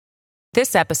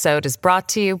This episode is brought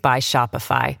to you by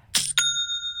Shopify.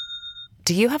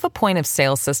 Do you have a point of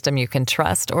sale system you can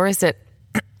trust, or is it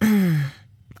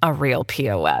a real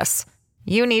POS?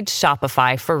 You need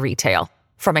Shopify for retail.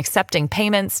 From accepting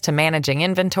payments to managing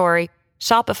inventory,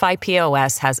 Shopify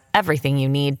POS has everything you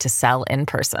need to sell in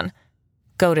person.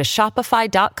 Go to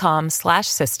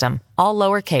shopify.com/system, all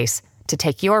lowercase, to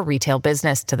take your retail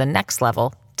business to the next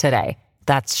level today.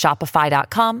 That's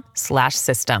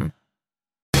shopify.com/system.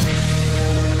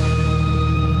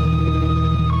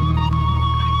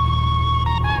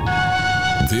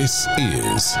 This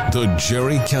is the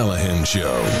Gerry Callahan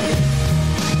Show.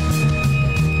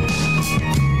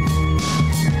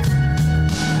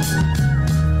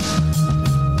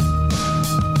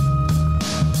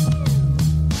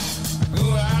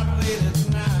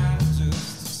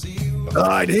 All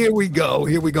right, here we go.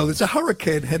 There's a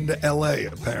hurricane heading to L.A.,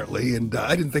 apparently, and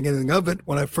I didn't think anything of it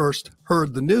when I first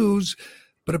heard the news,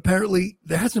 but apparently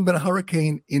there hasn't been a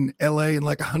hurricane in L.A. in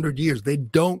like 100 years. They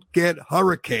don't get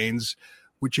hurricanes,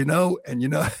 which and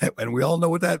we all know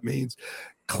what that means.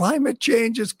 Climate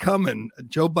change is coming.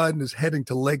 Joe Biden is heading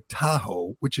to Lake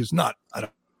Tahoe, which is not, I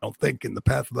don't think, in the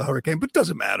path of the hurricane, but it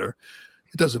doesn't matter.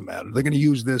 It doesn't matter. They're going to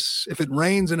use this. If it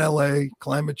rains in L.A.,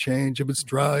 climate change. If it's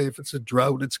dry, if it's a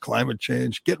drought, it's climate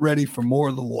change. Get ready for more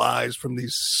of the lies from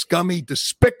these scummy,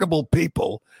 despicable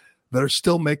people that are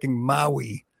still making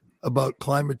Maui about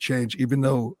climate change, even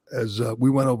though, as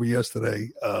we went over yesterday,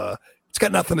 it's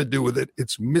got nothing to do with it.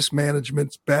 It's mismanagement.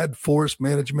 It's bad forest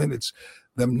management. It's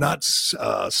them not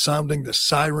sounding the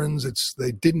sirens.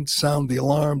 They didn't sound the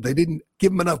alarm. They didn't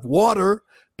give them enough water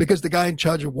because the guy in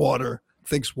charge of water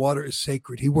thinks water is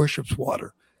sacred. He worships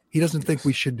water. He doesn't think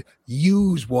we should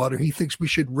use water. He thinks we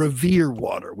should revere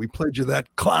water. We played you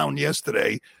that clown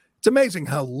yesterday. It's amazing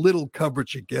how little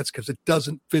coverage it gets because it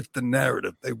doesn't fit the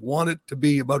narrative. They want it to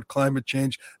be about climate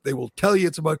change. They will tell you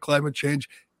it's about climate change,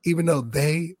 even though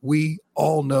we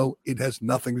all know it has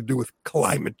nothing to do with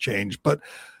climate change. But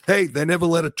hey, they never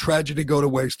let a tragedy go to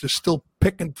waste. They're still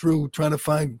picking through, trying to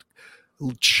find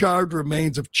charred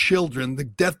remains of children. The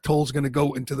death toll is going to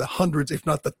go into the hundreds, if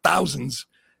not the thousands,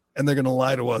 and they're going to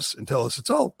lie to us and tell us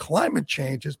it's all climate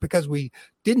change. It's because we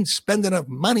didn't spend enough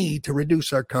money to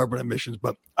reduce our carbon emissions.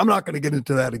 But I'm not going to get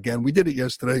into that again. We did it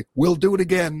yesterday. We'll do it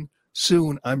again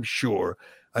soon, I'm sure.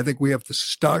 I think we have to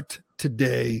start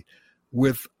today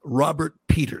with Robert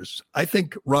Peters. I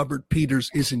think Robert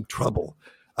Peters is in trouble.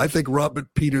 I think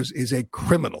Robert Peters is a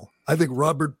criminal. I think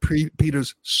Robert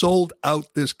Peters sold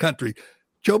out this country.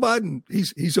 Joe Biden,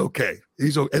 he's okay.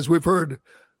 As we've heard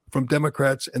from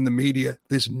Democrats and the media,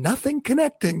 there's nothing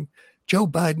connecting Joe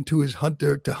Biden to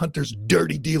Hunter's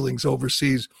dirty dealings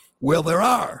overseas. Well, there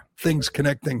are things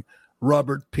connecting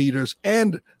Robert Peters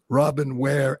and Robin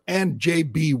Ware and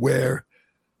J.B. Ware.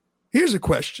 Here's a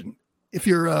question. If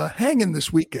you're hanging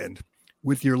this weekend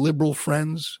with your liberal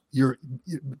friends, your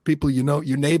people you know,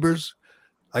 your neighbors,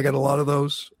 I got a lot of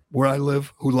those where I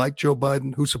live who like Joe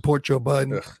Biden, who support Joe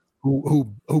Biden,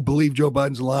 who believe Joe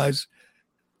Biden's lies.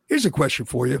 Here's a question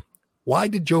for you. Why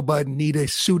did Joe Biden need a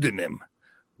pseudonym?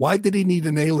 Why did he need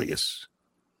an alias?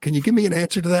 Can you give me an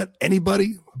answer to that?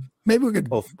 Anybody? Maybe we could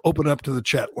open up to the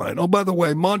chat line. Oh, by the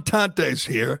way, Montante's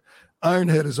here.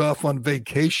 Ironhead is off on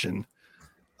vacation,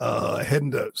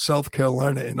 heading to South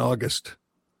Carolina in August.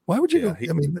 Why would you go?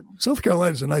 I mean, South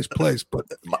Carolina is a nice place, but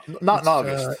not in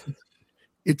August.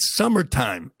 It's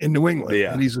summertime in New England,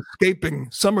 and he's escaping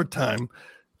summertime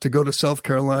to go to South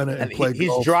Carolina and play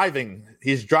golf. He's driving.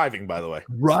 He's driving, by the way.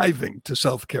 Driving to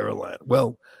South Carolina.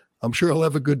 Well, I'm sure he'll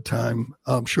have a good time.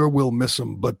 I'm sure we'll miss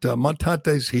him. But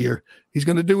Montante's here. He's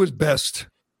going to do his best.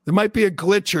 There might be a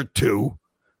glitch or two.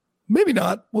 Maybe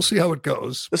not. We'll see how it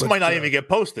goes. This might not even get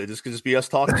posted. This could just be us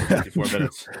talking for 54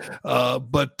 minutes.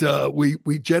 But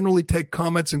we generally take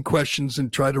comments and questions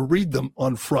and try to read them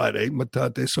on Friday,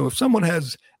 Matante. So if someone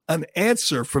has an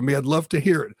answer for me, I'd love to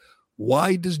hear it.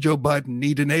 Why does Joe Biden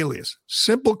need an alias?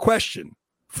 Simple question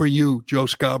for you, Joe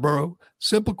Scarborough.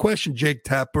 Simple question, Jake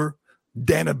Tapper,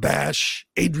 Dana Bash,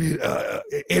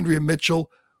 Andrea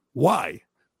Mitchell. Why?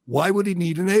 Why would he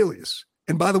need an alias?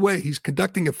 And by the way, he's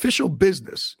conducting official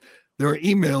business. There are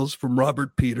emails from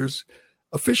Robert Peters,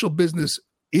 official business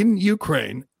in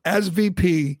Ukraine as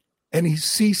VP, and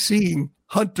he's CCing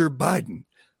Hunter Biden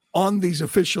on these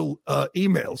official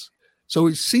emails. So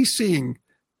he's CCing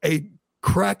a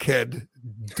crackhead,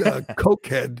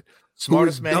 cokehead,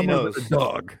 smartest man he knows, a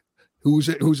dog, who's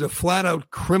a flat out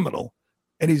criminal,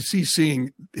 and he's CCing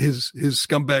his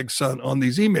scumbag son on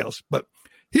these emails. But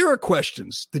here are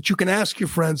questions that you can ask your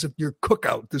friends at your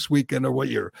cookout this weekend or while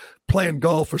you're playing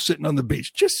golf or sitting on the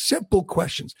beach. Just simple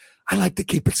questions. I like to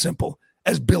keep it simple.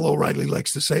 As Bill O'Reilly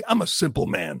likes to say, I'm a simple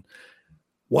man.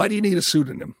 Why do you need a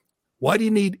pseudonym? Why do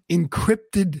you need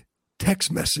encrypted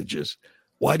text messages?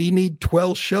 Why do you need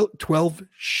 20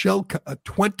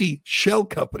 shell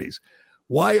companies?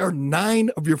 Why are 9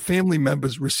 of your family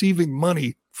members receiving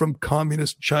money from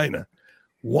communist China?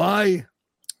 Why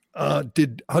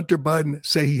did Hunter Biden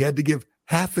say he had to give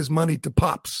half his money to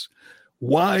Pops?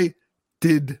 Why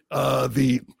did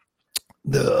the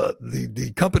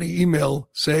company email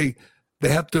say they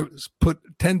have to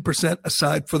put 10%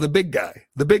 aside for the big guy?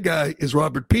 The big guy is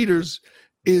Robert Peters,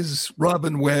 is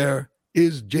Robin Ware,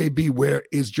 is JB Ware,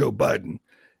 is Joe Biden.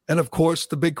 And of course,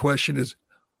 the big question is,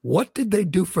 what did they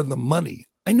do for the money?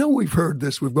 I know we've heard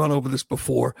this, we've gone over this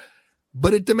before,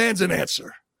 but it demands an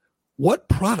answer. What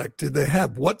product did they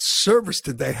have? What service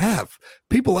did they have?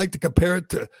 People like to compare it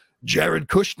to Jared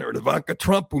Kushner and Ivanka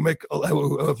Trump, who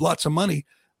have lots of money.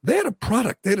 They had a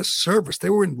product, they had a service, they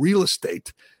were in real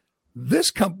estate.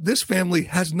 This family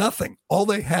has nothing. All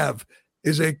they have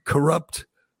is a corrupt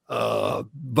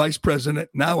vice president,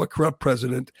 now a corrupt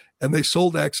president, and they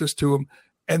sold access to him.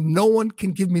 And no one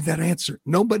can give me that answer.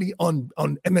 Nobody on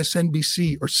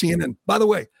MSNBC or CNN. By the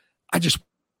way, I just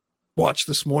watched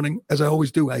this morning, as I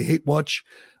always do. I hate watch.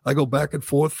 I go back and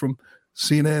forth from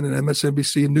CNN and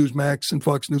MSNBC and Newsmax and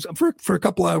Fox News for a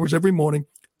couple hours every morning.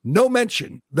 No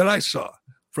mention that I saw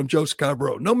from Joe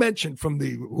Scarborough. No mention from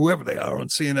whoever they are on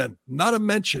CNN. Not a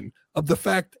mention of the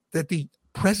fact that the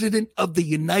president of the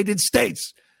United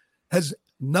States has a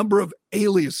number of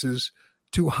aliases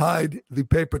to hide the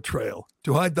paper trail,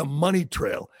 to hide the money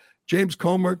trail. James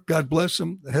Comer, God bless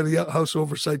him, the head of the House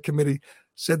Oversight Committee,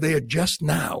 said they are just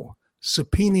now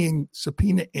subpoenaing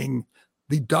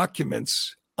the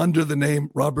documents under the name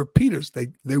Robert Peters.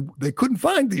 They couldn't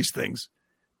find these things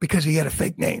because he had a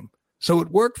fake name. So it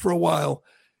worked for a while.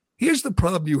 Here's the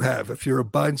problem you have if you're a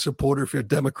Biden supporter, if you're a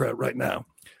Democrat right now.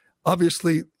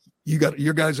 Obviously,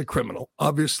 your guy's a criminal.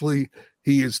 Obviously,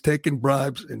 he is taking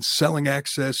bribes and selling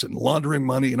access and laundering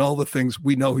money and all the things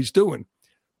we know he's doing.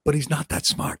 But he's not that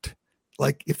smart.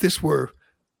 Like if this were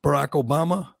Barack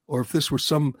Obama or if this were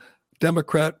some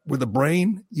Democrat with a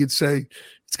brain, you'd say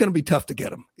it's going to be tough to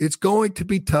get him. It's going to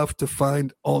be tough to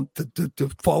find to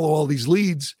follow all these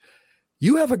leads.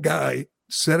 You have a guy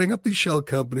setting up these shell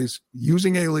companies,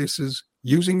 using aliases,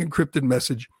 using encrypted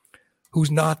message,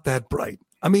 who's not that bright.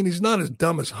 I mean, he's not as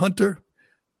dumb as Hunter,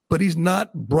 but he's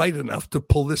not bright enough to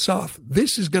pull this off.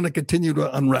 This is going to continue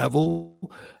to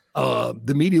unravel.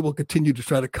 The media will continue to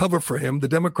try to cover for him. The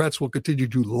Democrats will continue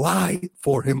to lie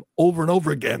for him over and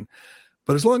over again.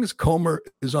 But as long as Comer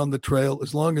is on the trail,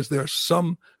 as long as there are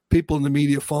some people in the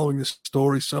media following this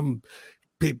story, some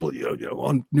people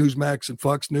on Newsmax and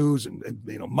Fox News and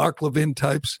Mark Levin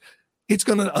types, it's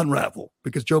going to unravel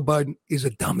because Joe Biden is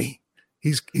a dummy.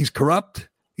 He's corrupt.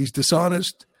 He's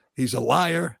dishonest. He's a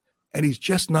liar. And he's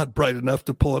just not bright enough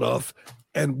to pull it off.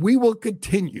 And we will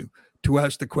continue to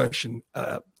ask the question,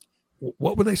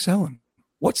 what were they selling?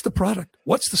 What's the product?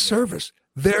 What's the service?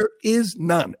 There is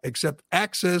none except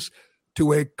access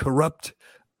to a corrupt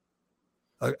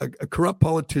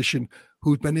politician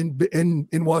who's been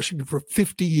in Washington for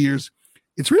 50 years.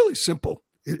 It's really simple.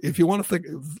 If you want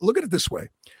to look at it this way.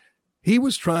 He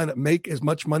was trying to make as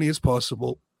much money as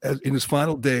possible as in his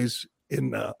final days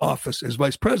in office as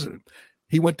vice president.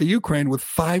 He went to Ukraine with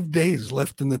 5 days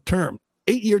left in the term,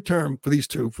 8-year term for these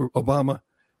two, for Obama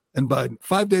and Biden.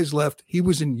 5 days left. He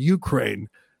was in Ukraine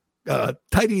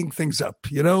tidying things up.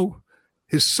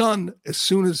 His son, as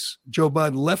soon as Joe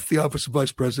Biden left the office of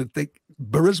vice president,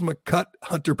 Burisma cut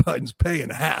Hunter Biden's pay in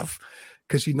half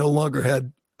because he no longer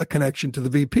had a connection to the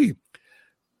VP.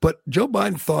 But Joe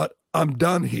Biden thought, I'm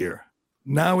done here.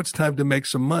 Now it's time to make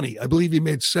some money. I believe he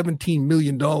made $17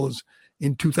 million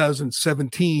in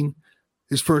 2017,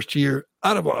 his first year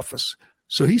out of office.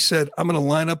 So he said, I'm going to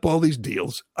line up all these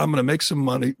deals. I'm going to make some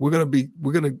money. We're going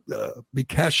to be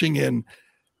cashing in.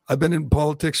 I've been in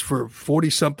politics for 40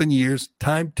 something years.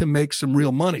 Time to make some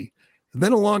real money. And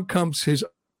then along comes his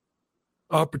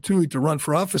opportunity to run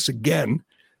for office again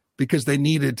because they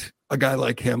needed a guy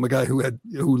like him, a guy who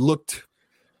looked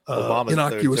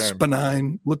innocuous,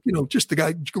 benign, just the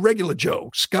guy, regular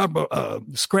Joe,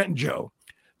 Scranton Joe.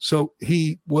 So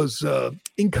he was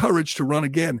encouraged to run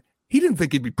again. He didn't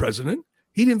think he'd be president.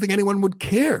 He didn't think anyone would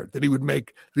care that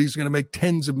he's going to make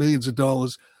tens of millions of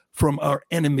dollars from our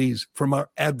enemies, from our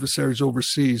adversaries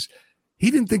overseas.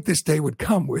 He didn't think this day would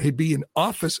come where he'd be in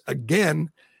office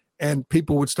again and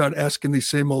people would start asking these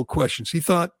same old questions. He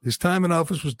thought his time in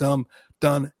office was done.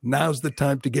 Now's the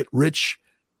time to get rich.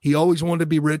 He always wanted to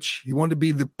be rich. He wanted to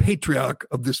be the patriarch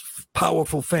of this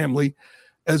powerful family.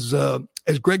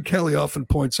 as Greg Kelly often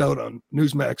points out on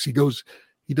Newsmax,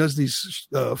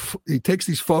 he takes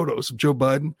these photos of Joe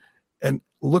Biden and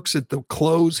looks at the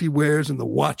clothes he wears and the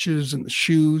watches and the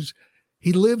shoes.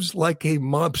 He lives like a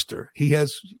mobster. He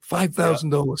has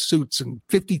 $5,000 suits and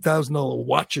 $50,000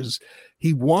 watches.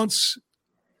 He wants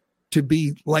to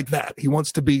be like that. He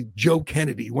wants to be Joe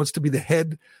Kennedy. He wants to be the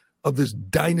head of this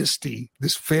dynasty,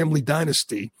 this family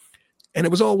dynasty. And it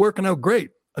was all working out great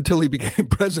until he became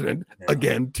president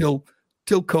again, till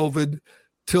COVID,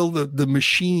 till the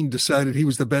machine decided he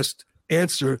was the best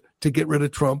answer to get rid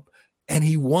of Trump, and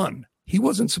he won. He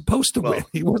wasn't supposed to win.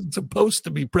 He wasn't supposed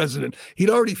to be president. He'd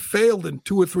already failed in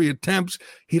 2 or 3 attempts.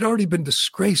 He'd already been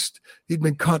disgraced. He'd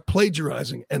been caught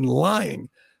plagiarizing and lying.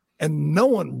 And no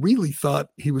one really thought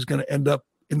he was going to end up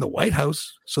in the White House.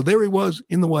 So there he was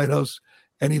in the White House,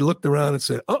 and he looked around and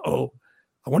said, uh-oh,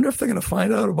 I wonder if they're going to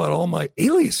find out about all my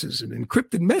aliases and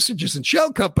encrypted messages and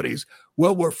shell companies.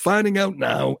 Well, we're finding out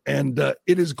now, and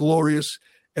it is glorious,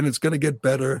 and it's going to get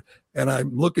better. And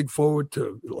I'm looking forward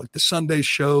to like the Sunday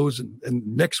shows and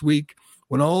next week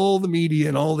when all the media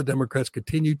and all the Democrats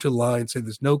continue to lie and say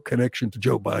there's no connection to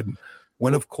Joe Biden,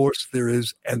 when of course there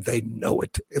is, and they know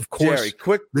it. Of course. Jerry,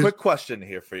 quick question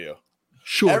here for you.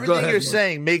 Sure. Everything you're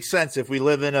saying makes sense if we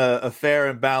live in a fair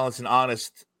and balanced and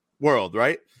honest world,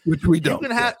 right? Which we don't.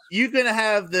 You can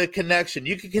have the connection.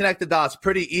 You can connect the dots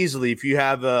pretty easily if you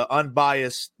have an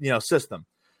unbiased, system.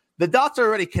 The dots are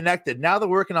already connected. Now they're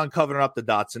working on covering up the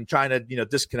dots and trying to,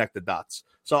 disconnect the dots.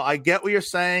 So I get what you're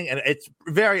saying, and it's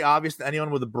very obvious to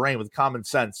anyone with a brain, with common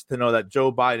sense, to know that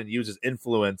Joe Biden uses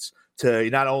influence to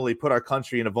not only put our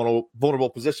country in a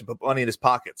vulnerable position, but money in his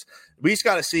pockets. We just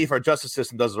got to see if our justice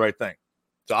system does the right thing.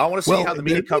 So I want to see how the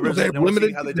media covers it.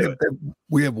 How they do it.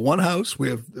 We have one house. We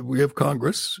have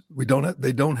Congress. They don't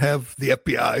have the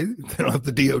FBI. They don't have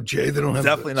the DOJ. They don't have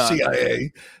the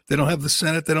CIA. They don't have the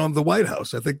Senate. They don't have the White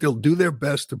House. I think they'll do their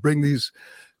best to bring this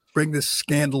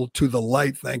scandal to the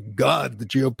light. Thank God the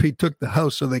GOP took the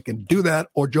House so they can do that,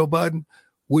 or Joe Biden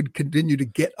would continue to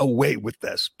get away with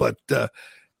this. But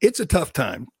it's a tough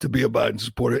time to be a Biden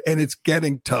supporter, and it's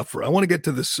getting tougher. I want to get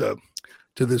to this.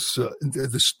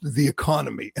 The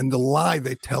economy and the lie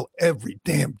they tell every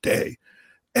damn day.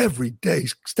 Every day he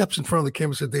steps in front of the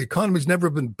camera and said, the economy's never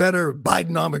been better.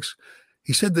 Bidenomics.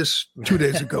 He said this 2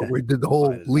 days ago where he did the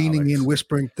whole leaning in,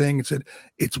 whispering thing and said,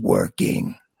 it's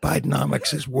working.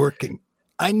 Bidenomics is working.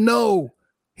 I know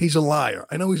he's a liar.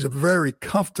 I know he's a very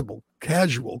comfortable,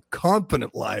 casual,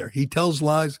 confident liar. He tells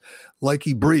lies like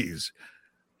he breathes.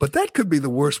 But that could be the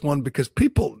worst one because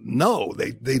people know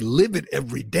they live it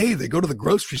every day. They go to the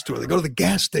grocery store. They go to the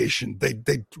gas station. They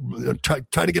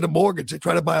try to get a mortgage. They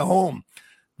try to buy a home.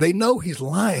 They know he's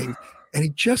lying, and he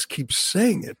just keeps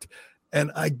saying it.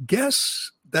 And I guess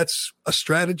that's a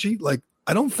strategy. Like,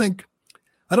 I don't think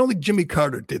Jimmy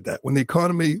Carter did that. When the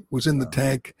economy was in the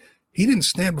tank, he didn't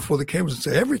stand before the cameras and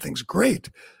say, everything's great.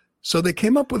 So they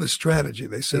came up with a strategy.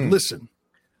 They said, listen,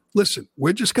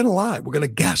 we're just going to lie. We're going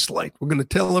to gaslight. We're going to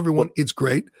tell everyone it's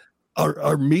great.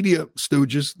 Our media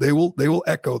stooges, they will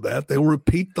echo that. They will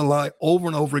repeat the lie over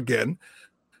and over again.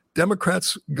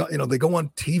 Democrats, they go on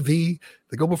TV,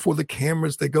 they go before the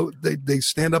cameras, they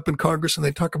stand up in Congress and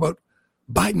they talk about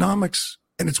Bidenomics,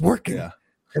 and it's working. Yeah.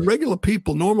 And regular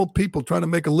people, normal people trying to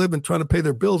make a living, trying to pay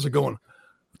their bills are going,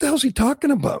 what the hell is he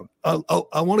talking about?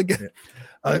 I want to get,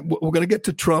 we're going to get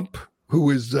to Trump, who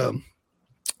is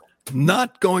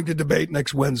not going to debate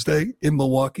next Wednesday in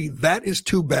Milwaukee. That is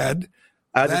too bad.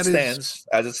 As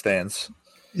it stands.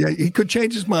 Yeah, he could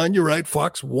change his mind. You're right.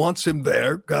 Fox wants him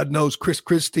there. God knows Chris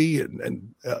Christie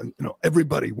and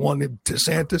everybody wanted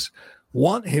DeSantis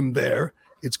want him there.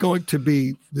 It's going to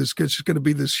be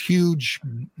this huge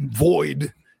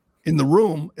void in the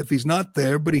room if he's not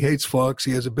there. But he hates Fox.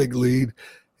 He has a big lead.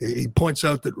 He points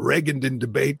out that Reagan didn't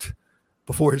debate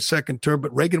before his second term,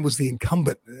 but Reagan was the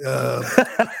incumbent. Trump's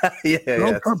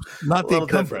not the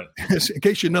incumbent. In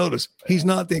case you notice, he's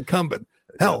not the incumbent.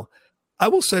 Hell, I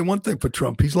will say one thing for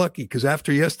Trump. He's lucky because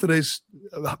after yesterday's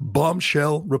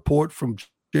bombshell report from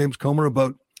James Comer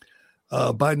about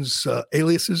Biden's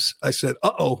aliases, I said,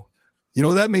 you know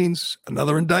what that means?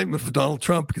 Another indictment for Donald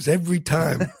Trump, because every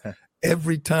time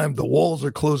the walls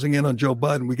are closing in on Joe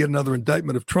Biden, we get another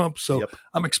indictment of Trump. So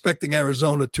I'm expecting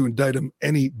Arizona to indict him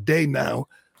any day now.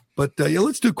 But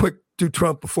let's do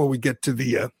Trump before we get to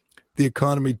the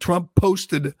economy. Trump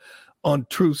posted on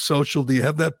Truth Social. Do you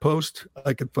have that post?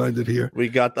 I can find it here. I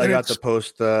got the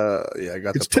post. I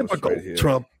got it's the post typical right here.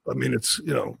 Trump. I mean, it's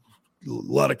a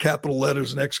lot of capital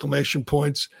letters and exclamation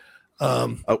points.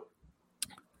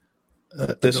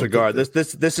 Disregard this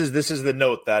is the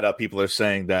note that people are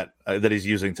saying that he's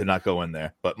using to not go in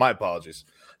there. But my apologies.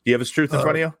 Do you have his truth in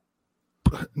front of you?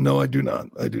 No, I do not.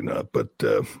 But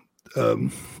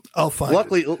I'll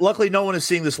find it. Luckily, no one is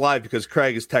seeing this live because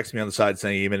Craig is texting me on the side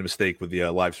saying he made a mistake with the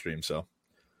live stream. So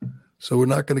we're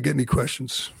not going to get any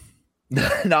questions. No,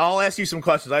 I'll ask you some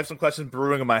questions. I have some questions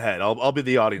brewing in my head. I'll be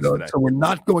the audience today. So we're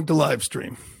not going to live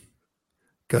stream.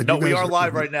 God, no, we are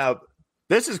live right now.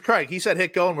 This is Craig. He said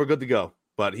hit go and we're good to go.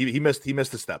 But he missed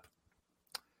a step.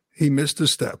 He missed a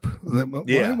step.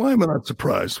 Yeah. Why am I not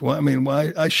surprised?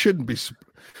 Why I shouldn't be.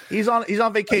 He's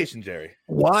on vacation, Jerry.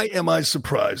 Why am I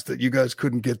surprised that you guys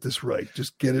couldn't get this right?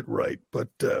 Just get it right. But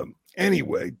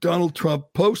anyway, Donald Trump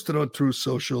posted on Truth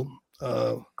Social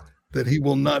that he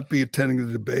will not be attending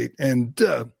the debate, and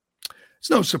it's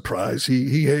no surprise.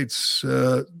 He hates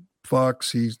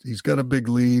Fox. He's got a big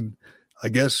lead. I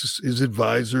guess his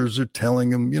advisors are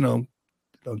telling him,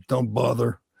 don't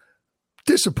bother.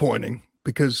 Disappointing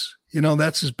because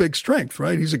that's his big strength,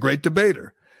 right? He's a great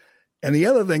debater. And the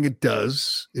other thing it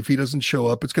does, if he doesn't show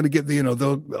up, it's going to get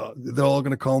they're all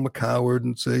going to call him a coward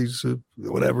and say he's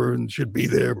whatever and should be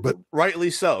there. But rightly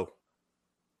so.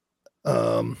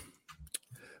 But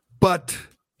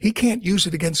he can't use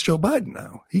it against Joe Biden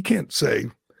now. He can't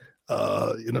say,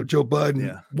 Joe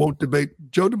Biden won't debate.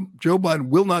 Joe Biden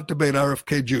will not debate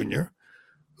RFK Jr.,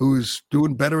 who is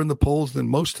doing better in the polls than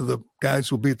most of the guys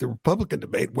who will be at the Republican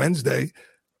debate Wednesday.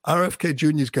 RFK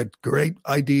Jr.'s got great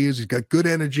ideas. He's got good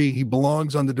energy. He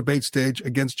belongs on the debate stage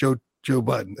against Joe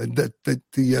Biden. And that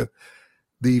the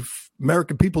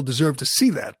American people deserve to see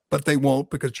that, but they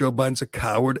won't because Joe Biden's a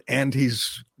coward and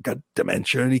he's got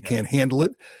dementia and he can't handle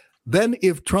it. Then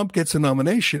if Trump gets a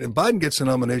nomination and Biden gets a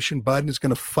nomination, Biden is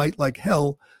going to fight like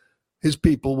hell. His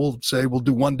people will say, we'll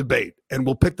do one debate and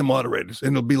we'll pick the moderators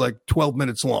and it'll be like 12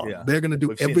 minutes long. Yeah. They're going to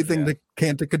do everything they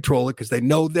can to control it because they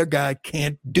know their guy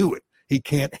can't do it. He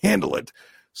can't handle it.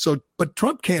 So, but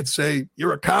Trump can't say,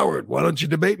 you're a coward. Why don't you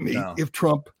debate me? No. If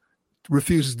Trump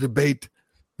refuses to debate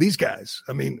these guys.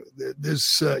 I mean, there's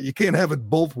you can't have it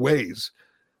both ways.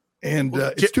 And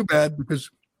it's too bad because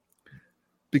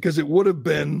it would have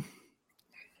been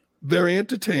very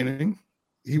entertaining.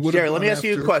 He would Gerry, let me ask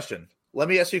you a question. Let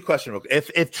me ask you a question real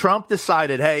quick. If Trump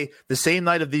decided, hey, the same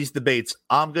night of these debates,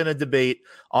 I'm going to debate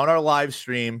on our live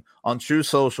stream on True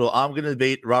Social, I'm going to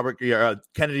debate Robert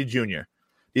Kennedy Jr. Do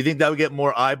you think that would get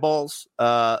more eyeballs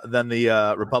than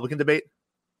the Republican debate?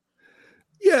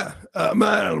 Yeah, I don't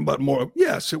know about more.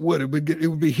 Yes, it would. It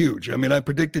would be huge. I mean, I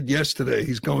predicted yesterday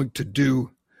he's going to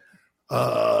do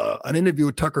an interview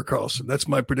with Tucker Carlson. That's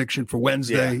my prediction for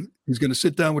Wednesday. Yeah. He's going to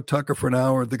sit down with Tucker for an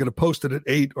hour. They're going to post it at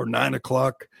 8 or 9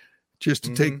 o'clock. Just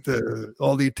to take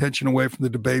all the attention away from the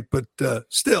debate. But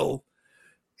still,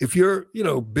 if you're,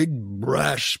 big,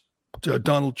 brash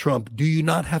Donald Trump, do you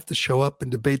not have to show up and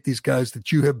debate these guys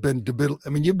that you have been debating? I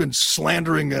mean, you've been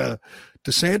slandering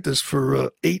DeSantis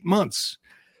for 8 months.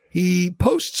 He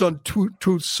posts on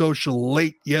Truth Social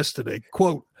late yesterday,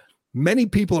 quote, many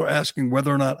people are asking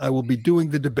whether or not I will be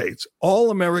doing the debates. All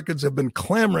Americans have been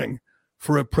clamoring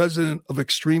for a president of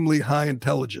extremely high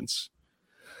intelligence.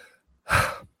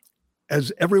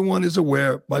 As everyone is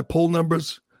aware, my poll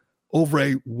numbers over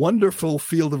a wonderful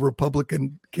field of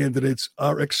Republican candidates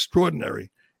are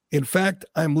extraordinary. In fact,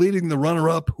 I'm leading the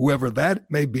runner-up, whoever that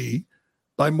may be,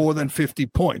 by more than 50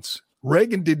 points.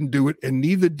 Reagan didn't do it, and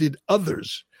neither did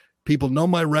others. People know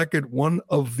my record, one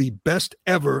of the best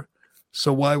ever,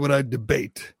 so why would I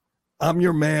debate? I'm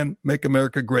your man, make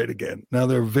America great again. Now,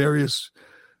 there are various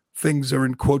things are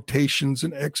in quotations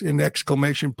and in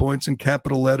exclamation points and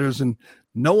capital letters, and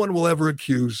no one will ever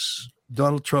accuse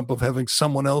Donald Trump of having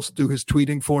someone else do his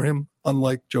tweeting for him,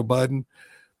 unlike Joe Biden.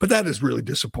 But that is really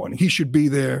disappointing. He should be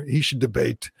there. He should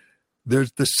debate.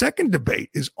 There's the second debate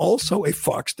is also a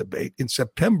Fox debate in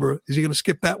September. Is he going to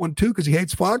skip that one too because he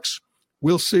hates Fox?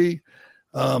 We'll see.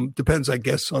 Depends, I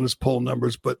guess, on his poll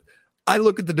numbers. But I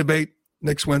look at the debate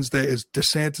next Wednesday as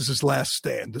DeSantis' last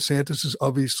stand. DeSantis is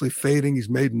obviously fading. He's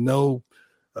made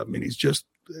he's just,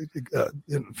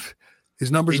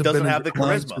 his numbers he have been doesn't have the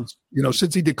charisma,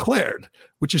 since he declared,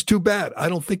 which is too bad. I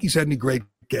don't think he's had any great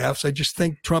gaffes. I just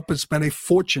think Trump has spent a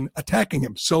fortune attacking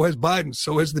him. So has Biden.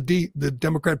 So has the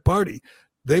Democrat Party.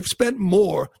 They've spent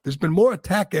more. There's been more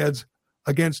attack ads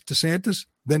against DeSantis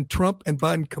than Trump and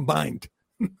Biden combined.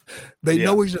 They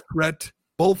know he's a threat.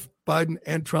 Both Biden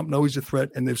and Trump know he's a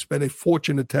threat, and they've spent a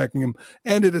fortune attacking him,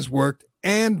 and it has worked.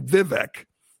 And Vivek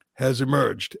has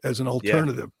emerged as an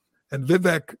alternative. Yeah. And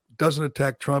Vivek doesn't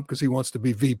attack Trump because he wants to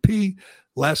be VP.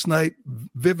 Last night,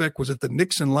 Vivek was at the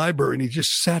Nixon Library, and he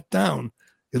just sat down.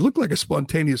 It looked like a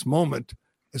spontaneous moment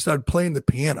and started playing the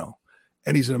piano.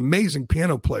 And he's an amazing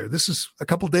piano player. This is a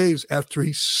couple days after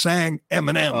he sang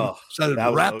Eminem, started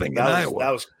rapping in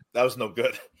Iowa. That was no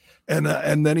good.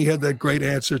 And then he had that great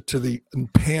answer to the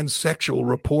pansexual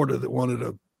reporter that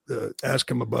wanted to ask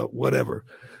him about whatever,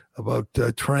 about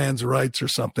trans rights or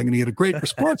something. And he had a great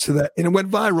response to that. And it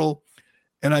went viral.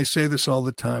 And I say this all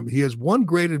the time. He has one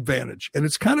great advantage. And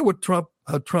it's kind of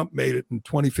how Trump made it in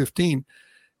 2015,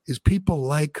 is people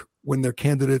like when their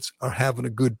candidates are having a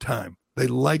good time. They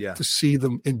like to see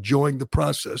them enjoying the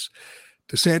process.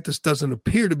 DeSantis doesn't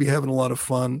appear to be having a lot of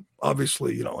fun.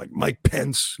 Obviously, like Mike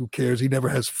Pence, who cares? He never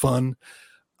has fun.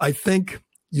 I think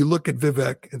you look at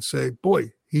Vivek and say,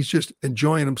 boy, he's just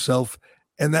enjoying himself.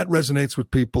 And that resonates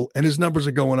with people. And his numbers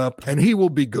are going up. And he will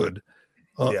be good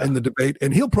in the debate.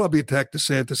 And he'll probably attack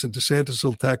DeSantis, and DeSantis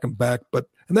will attack him back.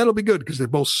 And that'll be good because they're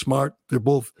both smart. They're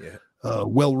both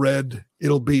well-read.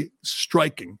 It'll be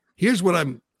striking. Here's what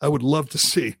I would love to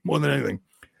see more than anything.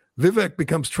 Vivek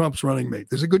becomes Trump's running mate.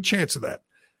 There's a good chance of that.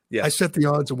 Yeah. I set the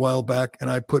odds a while back, and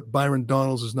I put Byron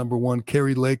Donalds as number 1.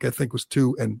 Kerry Lake, I think, was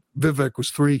 2, and Vivek was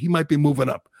 3. He might be moving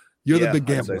up. You're the big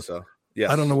gambler. I'd say so.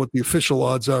 Yes. I don't know what the official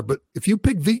odds are, but if you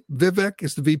pick Vivek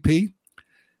as the VP,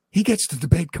 he gets to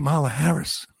debate Kamala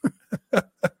Harris.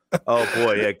 Oh,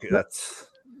 boy. Yeah,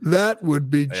 that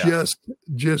would be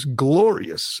just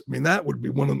glorious. I mean, that would be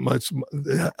one of my.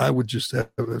 I would just have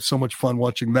so much fun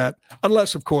watching that.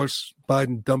 Unless, of course,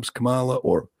 Biden dumps Kamala,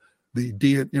 or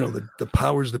the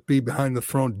powers that be behind the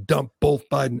throne dump both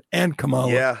Biden and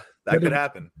Kamala. Yeah, that could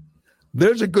happen.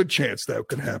 There's a good chance that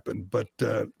could happen, but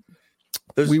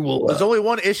there's only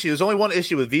one issue. There's only one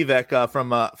issue with Vivek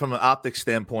from an optics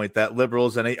standpoint that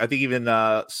liberals and I think even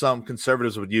some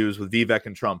conservatives would use with Vivek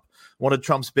and Trump. One of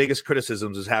Trump's biggest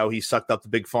criticisms is how he sucked up the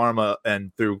big pharma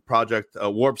and through Project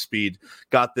Warp Speed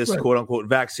got this quote unquote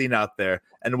vaccine out there.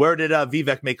 And where did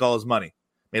Vivek make all his money?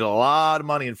 Made a lot of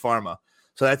money in pharma.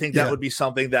 So I think that would be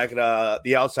something that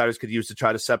the outsiders could use to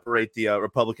try to separate the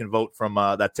Republican vote from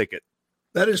that ticket.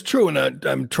 That is true.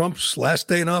 And Trump's last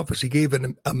day in office, he gave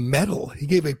a medal. He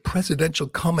gave a presidential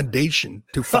commendation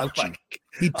to Fauci.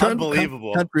 He turned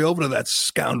the country over to that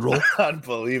scoundrel.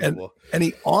 Unbelievable. And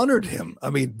he honored him. I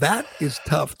mean, that is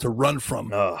tough to run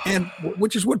from. And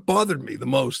which is what bothered me the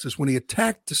most, is when he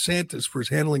attacked DeSantis for his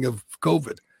handling of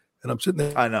COVID. And I'm sitting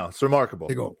there. I know. It's remarkable.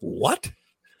 They go, what?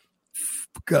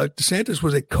 DeSantis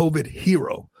was a COVID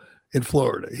hero in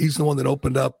Florida. He's the one that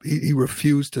opened up. He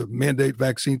refused to mandate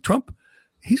vaccine. Trump,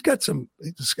 he's got some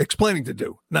explaining to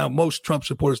do. Now, most Trump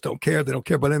supporters don't care. They don't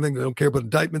care about anything. They don't care about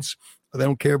indictments. They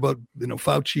don't care about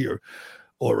Fauci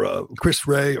or Chris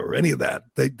Wray or any of that.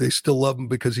 They still love him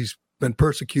because he's been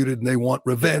persecuted and they want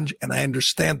revenge. And I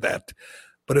understand that.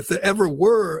 But if there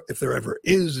ever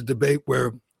is a debate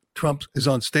where Trump is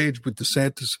on stage with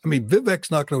DeSantis, I mean,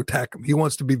 Vivek's not going to attack him. He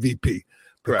wants to be VP.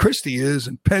 But Christie is,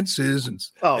 and Pence is, and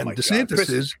DeSantis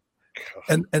is.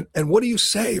 And what do you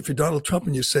say if you're Donald Trump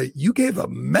and you say, you gave a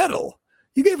medal,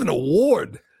 you gave an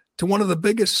award to one of the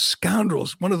biggest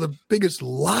scoundrels, one of the biggest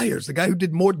liars, the guy who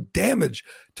did more damage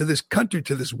to this country,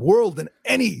 to this world than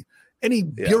any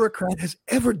bureaucrat has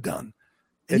ever done.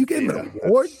 And you gave him an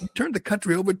award, you turned the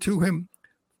country over to him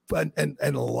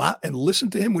and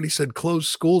listened to him when he said close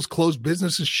schools, close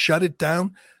businesses, shut it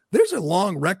down. There's a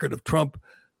long record of Trump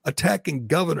attacking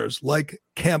governors like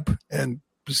Kemp and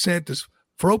DeSantis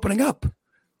for opening up.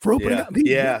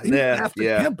 He after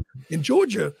Kemp in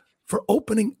Georgia for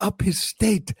opening up his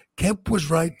state. Kemp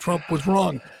was right. Trump was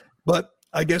wrong. But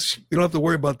I guess you don't have to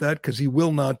worry about that because he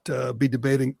will not be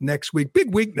debating next week.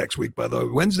 Big week next week, by the way.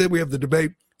 Wednesday, we have the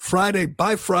debate.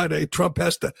 By Friday, Trump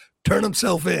has to turn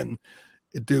himself in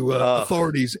to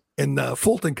authorities in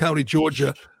Fulton County,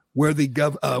 Georgia, where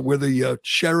the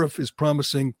sheriff is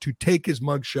promising to take his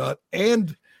mugshot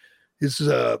and his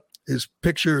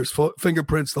picture, his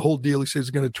fingerprints, the whole deal. He says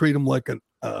he's going to treat him like an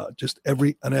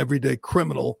everyday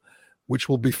criminal, which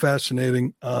will be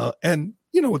fascinating. And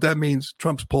you know what that means?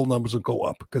 Trump's poll numbers will go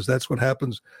up because that's what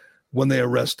happens when they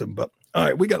arrest him. But all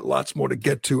right, we got lots more to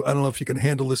get to. I don't know if you can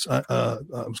handle this. I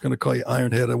was going to call you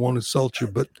Ironhead. I won't insult you,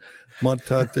 but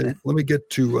Montate, let me get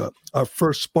to our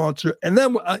first sponsor. And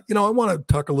then, I want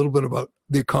to talk a little bit about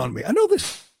the economy. I know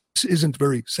this isn't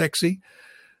very sexy,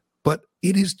 but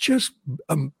it is just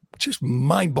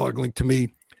mind-boggling to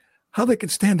me how they can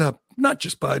stand up, not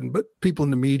just Biden, but people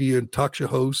in the media and talk show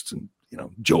hosts and,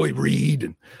 Joy Reid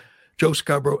and Joe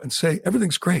Scarborough and say,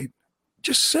 everything's great.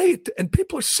 Just say it. And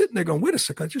people are sitting there going, wait a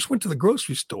second, I just went to the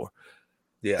grocery store.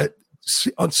 Yeah.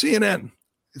 On CNN,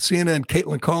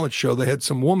 Caitlin Collins show, they had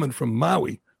some woman from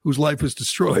Maui whose life was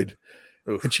destroyed.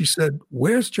 Oof. And she said,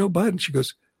 where's Joe Biden? She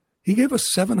goes, he gave us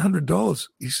 $700.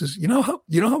 He says, you know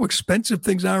how expensive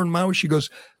things are in Maui? She goes,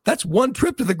 that's one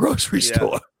trip to the grocery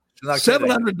store.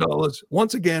 $700.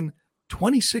 Once again,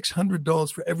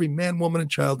 $2,600 for every man, woman, and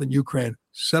child in Ukraine,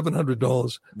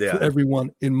 $700 Yeah. for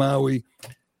everyone in Maui.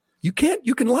 You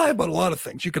can lie about a lot of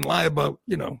things. You can lie about,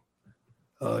 your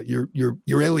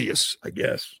alias, I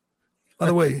guess. By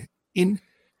the way,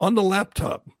 on the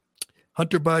laptop,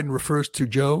 Hunter Biden refers to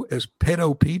Joe as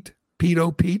Pedo Pete.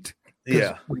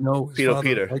 Yeah. We know his Pedo father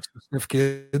Peter likes to sniff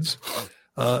kids.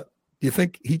 Do you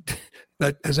think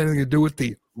that has anything to do with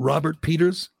the Robert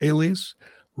Peters alias?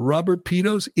 Robert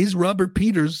Peters? Is Robert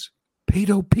Peters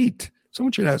Pedo Pete?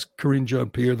 Someone should ask Karine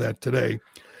Jean-Pierre that today.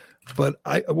 But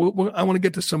I want to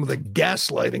get to some of the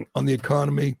gaslighting on the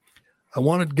economy. I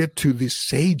want to get to the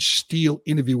Sage Steele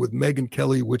interview with Megyn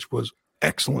Kelly, which was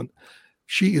excellent.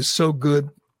 She is so good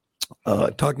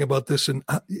talking about this. And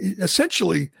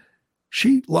essentially,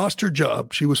 she lost her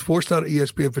job. She was forced out of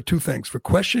ESPN for two things: for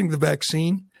questioning the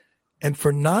vaccine and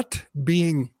for not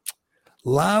being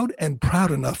loud and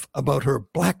proud enough about her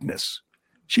blackness.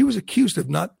 She was accused of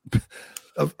not being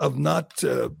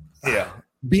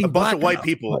a bunch of white enough.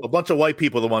 people. A bunch of white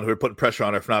people, the one who were putting pressure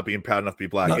on her for not being proud enough to be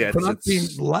black. Not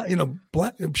being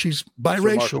black. She's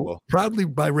biracial, proudly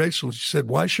biracial. She said,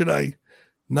 "Why should I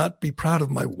not be proud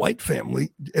of my white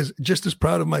family just as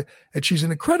proud of my?" And she's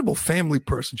an incredible family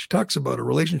person. She talks about her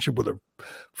relationship with her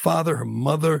father, her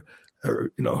mother,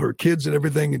 her kids, and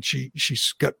everything. And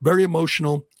she's got very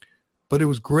emotional. But it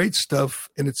was great stuff,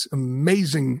 and it's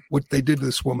amazing what they did to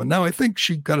this woman. Now, I think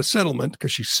she got a settlement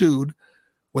because she sued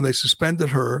when they suspended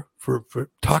her for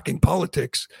talking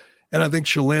politics, and I think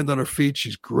she'll land on her feet.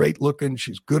 She's great looking.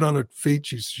 She's good on her feet.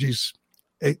 She's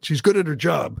good at her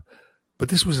job. But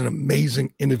this was an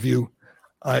amazing interview.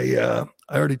 I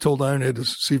already told Ironhead to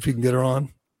see if he can get her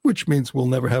on, which means we'll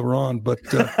never have her on. But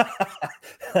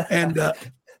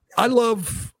I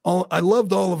loved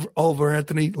Oliver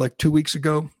Anthony like 2 weeks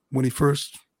ago when he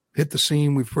first hit the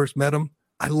scene. We first met him.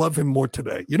 I love him more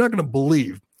today. You're not going to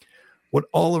believe what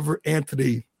Oliver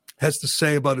Anthony has to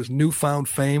say about his newfound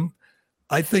fame.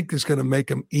 I think is going to make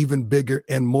him even bigger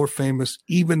and more famous,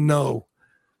 even though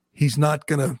he's not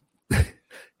going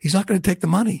to take the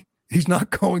money. He's not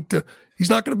going to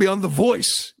be on The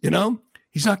Voice,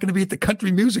 He's not going to be at the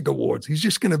Country Music Awards. He's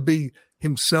just going to be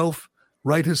himself,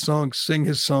 write his songs, sing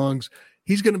his songs.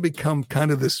 He's going to become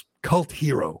kind of this cult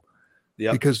hero.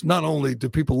 Yep. Because not only do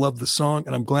people love the song,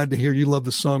 and I'm glad to hear you love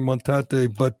the song,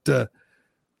 Montate, but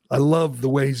I love the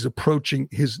way he's approaching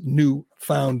his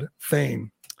newfound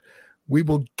fame. We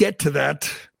will get to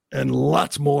that and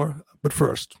lots more, but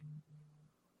first.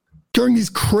 During these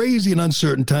crazy and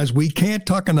uncertain times, we can't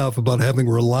talk enough about having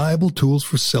reliable tools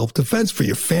for self-defense for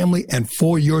your family and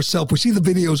for yourself. We see the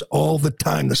videos all the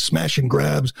time, the smash and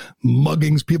grabs,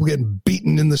 muggings, people getting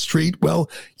beaten in the street.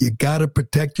 Well, you got to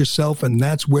protect yourself, and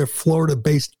that's where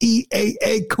Florida-based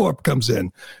EAA Corp comes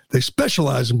in. They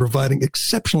specialize in providing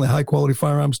exceptionally high-quality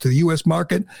firearms to the U.S.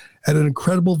 market at an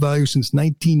incredible value since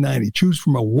 1990. Choose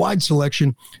from a wide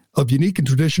selection of unique and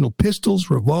traditional pistols,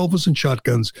 revolvers, and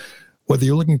shotguns. Whether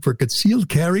you're looking for concealed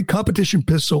carry, competition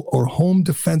pistol, or home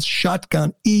defense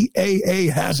shotgun,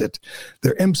 EAA has it.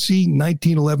 Their MC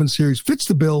 1911 series fits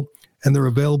the bill, and they're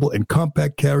available in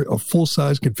compact carry or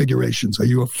full-size configurations. Are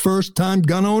you a first-time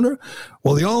gun owner?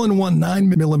 Well, the all-in-one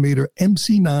 9mm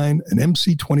MC9 and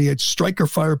MC28 striker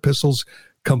fire pistols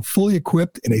come fully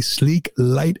equipped in a sleek,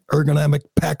 light, ergonomic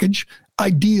package,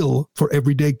 ideal for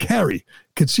everyday carry.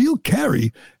 Concealed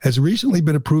carry has recently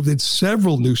been approved in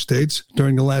several new states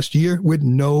during the last year with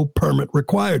no permit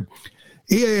required.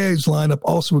 EAA's lineup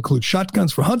also includes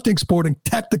shotguns for hunting, sporting,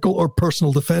 tactical, or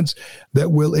personal defense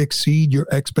that will exceed your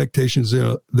expectations.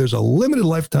 There's a limited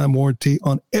lifetime warranty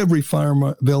on every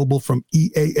firearm available from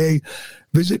EAA.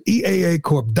 Visit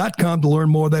EAAcorp.com to learn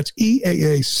more. That's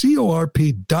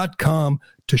EAAcorp.com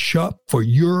to shop for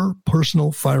your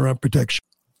personal firearm protection.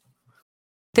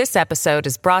 This episode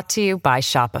is brought to you by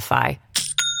Shopify.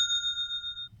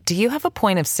 Do you have a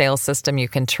point of sale system you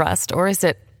can trust, or is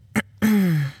it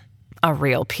a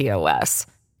real POS?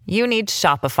 You need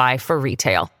Shopify for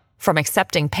retail. From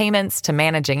accepting payments to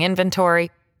managing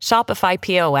inventory, Shopify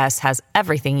POS has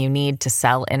everything you need to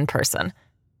sell in person.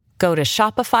 Go to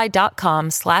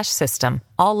shopify.com/system,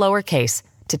 all lowercase,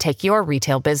 to take your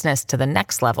retail business to the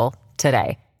next level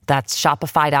today. That's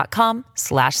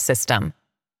shopify.com/system.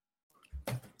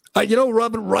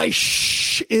 Robert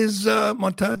Reich is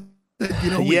Montana.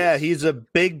 Yeah, he's a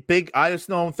big. I just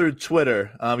know him through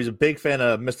Twitter. He's a big fan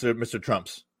of Mr.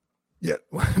 Trump's. Yeah,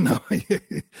 no,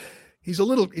 he's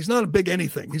not a big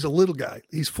anything. He's a little guy.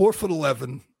 He's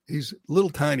 4'11". He's a little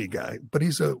tiny guy, but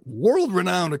he's a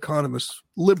world-renowned economist,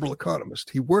 liberal economist.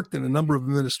 He worked in a number of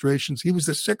administrations. He was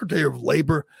the Secretary of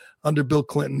Labor under Bill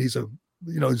Clinton. He's a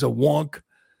wonk.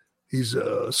 He's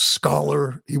a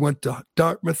scholar. He went to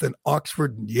Dartmouth and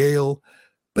Oxford and Yale,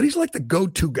 but he's like the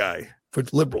go-to guy for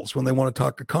liberals when they want to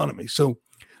talk economy. So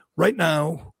right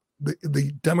now,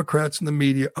 the Democrats and the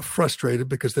media are frustrated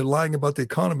because they're lying about the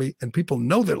economy, and people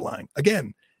know they're lying.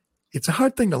 Again, it's a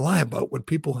hard thing to lie about when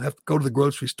people have to go to the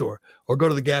grocery store or go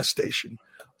to the gas station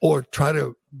or try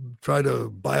to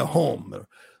buy a home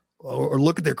or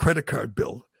look at their credit card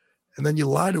bill. And then you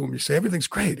lie to them. You say, everything's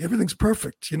great. Everything's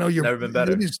perfect. You're never been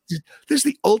better. This is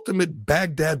the ultimate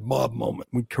Baghdad mob moment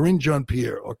when Karine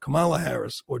Jean-Pierre or Kamala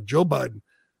Harris or Joe Biden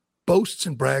boasts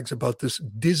and brags about this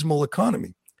dismal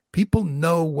economy. People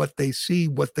know what they see,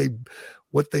 what they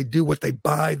do, what they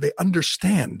buy. They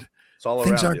understand. It's all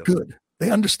things around aren't good. They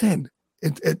understand.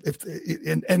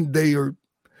 And they are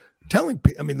telling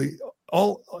people, I mean,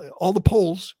 all the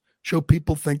polls show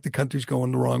people think the country's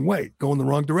going the wrong way, going the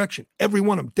wrong direction. Every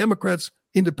one of them, Democrats,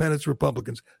 independents,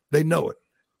 Republicans, they know it.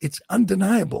 It's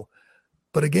undeniable.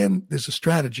 But again, there's a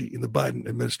strategy in the Biden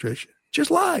administration.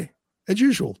 Just lie. As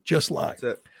usual, just lie. That's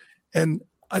it. And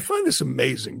I find this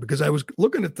amazing because I was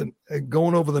looking at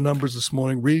going over the numbers this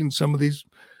morning, reading some of these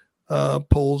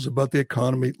polls about the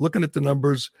economy, looking at the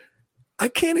numbers. I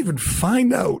can't even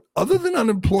find out, other than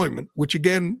unemployment, which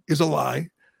again is a lie.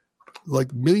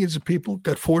 Like millions of people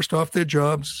got forced off their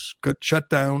jobs, got shut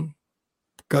down,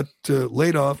 got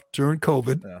laid off during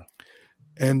COVID. Yeah.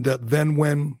 And then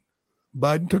when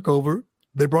Biden took over,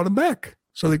 they brought them back.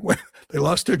 So they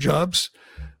lost their jobs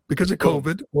because of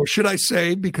COVID, or should I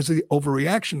say because of the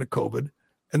overreaction to COVID,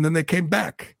 and then they came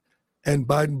back. And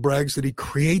Biden brags that he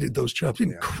created those jobs. He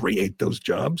didn't create those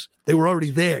jobs. They were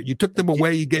already there. You took them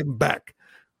away, you gave them back.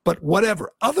 But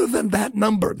whatever, other than that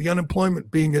number, the unemployment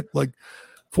being at like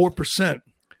 4%,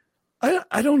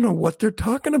 I don't know what they're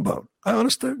talking about. I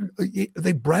honestly,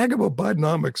 they brag about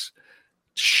Bidenomics.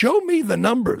 Show me the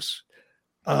numbers.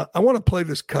 I want to play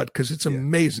this cut because it's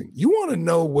amazing. You want to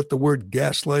know what the word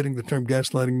gaslighting, the term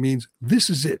gaslighting means? This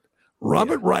is it.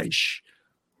 Robert Reich,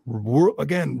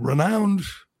 again, renowned,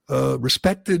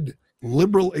 respected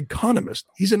liberal economist.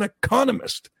 He's an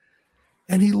economist.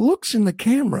 And he looks in the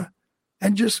camera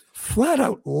and just flat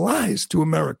out lies to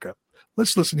America.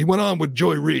 Let's listen. He went on with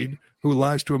Joy Reid, who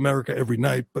lies to America every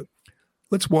night, but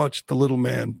let's watch the little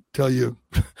man tell you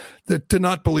that to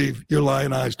not believe your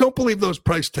lying eyes. Don't believe those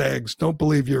price tags. Don't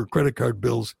believe your credit card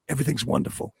bills. Everything's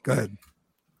wonderful. Go ahead.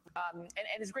 And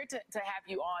it's great to have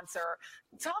you on, sir.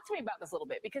 Talk to me about this a little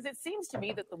bit, because it seems to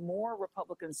me that the more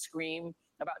Republicans scream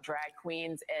about drag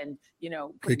queens and,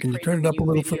 okay, can you turn it up a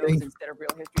little for me? Instead of real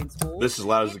history in schools, this is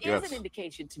loud as it gets. It is an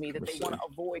indication to me that they want to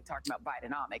avoid talking about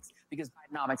Bidenomics because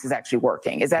Bidenomics is actually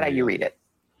working. Is that how you read it?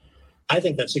 I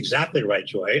think that's exactly right,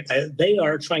 Joy. They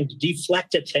are trying to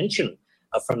deflect attention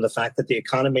from the fact that the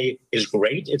economy is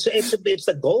great. It's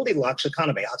the Goldilocks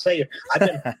economy. I'll tell you, I've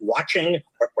been watching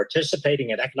or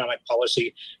participating in economic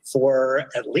policy for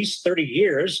at least 30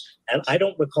 years, and I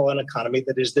don't recall an economy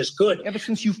that is this good. Ever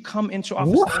since you've come into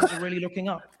office, things are really looking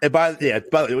up. And by the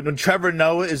way, when Trevor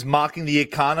Noah is mocking the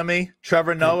economy,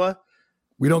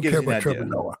 we don't care about Trevor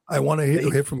Noah. I want to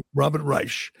hear from Robert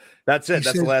Reich. That's it.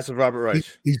 That's the last of Robert Reich.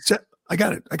 He said, I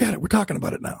got it. We're talking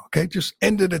about it now. Okay, just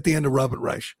end it at the end of Robert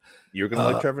Reich. You're going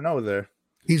to like Trevor Noah there.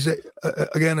 He's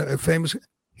a famous.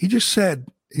 He just said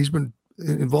he's been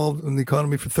involved in the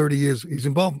economy for 30 years. He's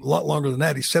involved a lot longer than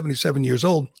that. He's 77 years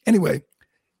old. Anyway,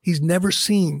 he's never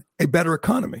seen a better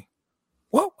economy.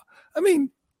 Well, I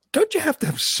mean, don't you have to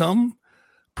have some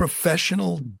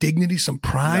professional dignity, some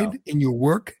pride in your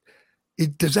work?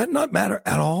 Does that not matter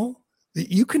at all?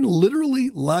 You can literally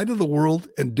lie to the world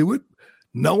and do it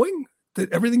knowing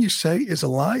that everything you say is a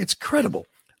lie. It's credible.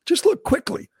 Just look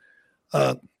quickly.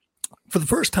 For the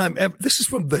first time ever, this is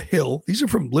from The Hill. These are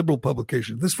from liberal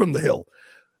publications. This is from The Hill.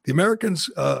 The Americans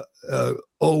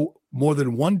owe more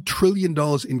than $1 trillion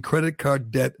in credit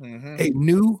card debt, a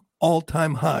new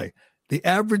all-time high. The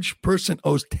average person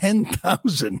owes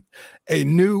 $10,000, a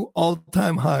new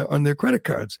all-time high on their credit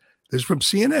cards. This is from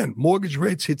CNN. Mortgage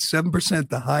rates hit 7%,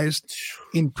 the highest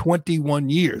in 21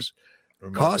 years.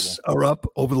 Remarkable. Costs are up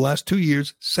over the last 2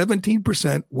 years,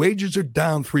 17%. Wages are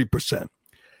down 3%.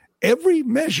 Every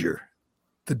measure,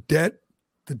 the debt,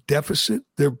 the deficit,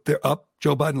 they're up.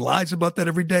 Joe Biden lies about that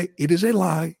every day. It is a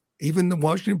lie. Even the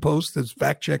Washington Post has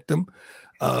fact-checked them.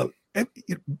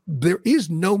 There is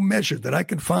no measure that I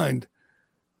can find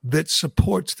that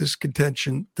supports this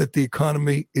contention that the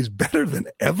economy is better than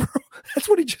ever. That's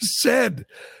what he just said.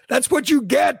 That's what you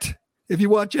get. If you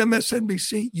watch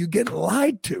MSNBC, you get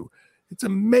lied to. It's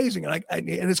amazing. And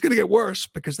it's going to get worse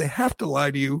because they have to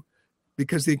lie to you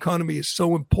because the economy is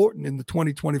so important in the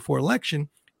 2024 election.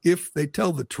 If they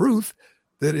tell the truth,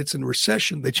 that it's in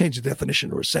recession. They changed the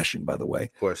definition of recession, by the way.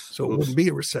 Of course. So it wouldn't be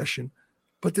a recession.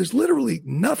 But there's literally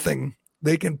nothing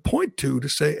they can point to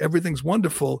say everything's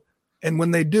wonderful. And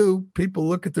when they do, people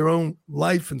look at their own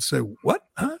life and say, what?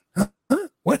 Huh?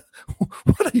 What?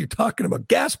 What are you talking about?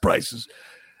 Gas prices,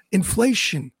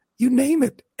 inflation, you name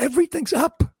it. Everything's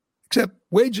up except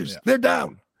wages. Yeah. They're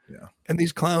down. Yeah. And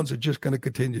these clowns are just going to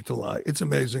continue to lie. It's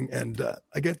amazing. And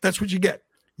I guess that's what you get.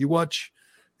 You watch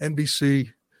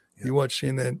NBC, you watch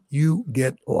CNN, you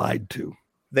get lied to.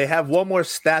 They have one more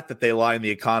stat that they lie in the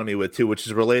economy with too, which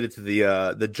is related to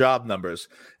the job numbers.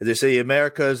 As they say,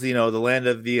 America is the land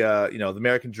of the the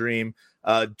American dream.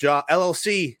 Job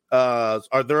LLC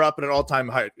they're up at an all-time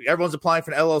high. Everyone's applying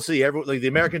for an LLC. The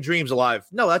American dream's alive.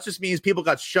 No, that just means people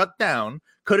got shut down,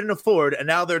 couldn't afford, and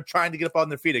now they're trying to get up on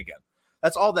their feet again.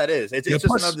 That's all that is. It's just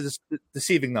another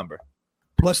deceiving number.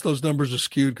 Plus, those numbers are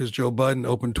skewed because Joe Biden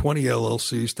opened 20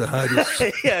 LLCs to hide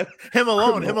his. Yeah, him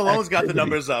alone's got the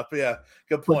numbers up. Yeah,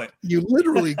 good point. But you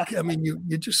literally,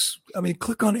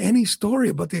 click on any story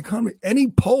about the economy, any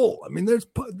poll. I mean,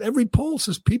 every poll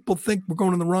says people think we're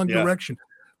going in the wrong direction.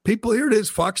 People, here it is,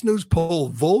 Fox News poll.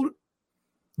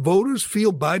 Voters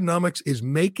feel Bidenomics is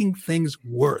making things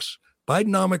worse.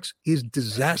 Bidenomics is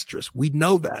disastrous. We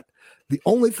know that. The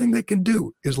only thing they can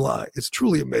do is lie. It's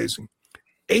truly amazing.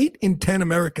 8 in 10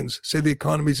 Americans say the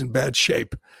economy's in bad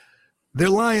shape. They're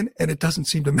lying, and it doesn't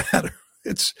seem to matter.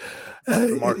 It's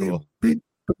remarkable.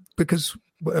 Because,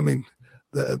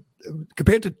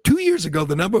 compared to 2 years ago,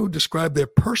 the number who described their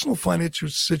personal financial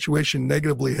situation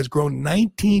negatively has grown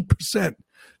 19%.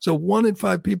 So 1 in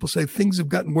 5 people say things have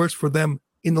gotten worse for them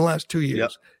in the last 2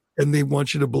 years, and they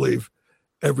want you to believe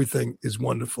everything is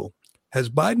wonderful. Has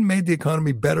Biden made the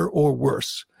economy better or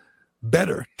worse?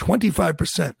 Better,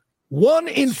 25%. 1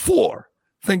 in 4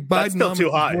 think Biden still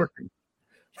too high. Working.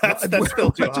 That's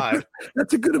still too high.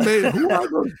 That's a good amazing. Who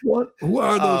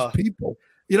are those people?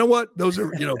 You know what? Those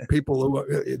are people who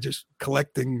are just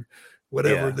collecting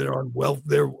whatever. Yeah. They're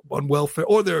on welfare,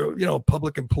 or they're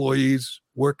public employees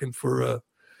working for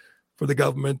the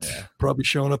government, probably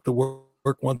showing up to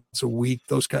work once a week.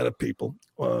 Those kind of people,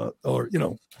 or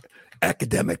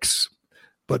academics.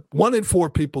 But 1 in 4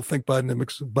 people think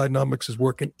Bidenomics is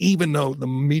working, even though the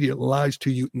media lies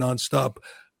to you nonstop.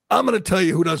 I'm going to tell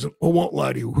you who won't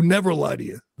lie to you, who never lied to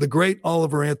you. The great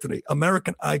Oliver Anthony,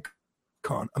 American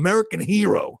icon, American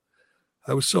hero.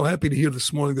 I was so happy to hear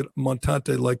this morning that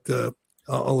Montante liked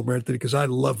Oliver Anthony, because I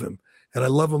love him, and I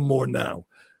love him more now.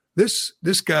 This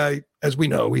guy, as we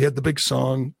know, he had the big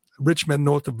song, Rich Men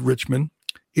North of Richmond.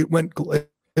 It went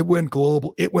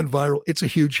global. It went viral. It's a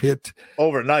huge hit.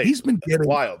 Overnight. He's been getting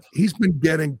wild. He's been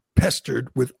getting pestered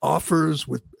with offers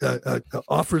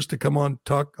to come on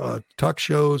talk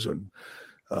shows and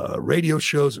radio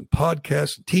shows and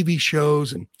podcasts and TV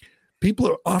shows, and people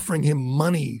are offering him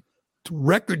money to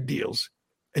record deals.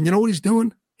 And you know what he's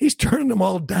doing? He's turning them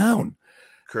all down.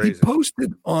 Crazy. He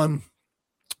posted on,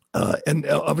 and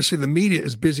obviously the media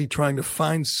is busy trying to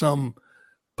find some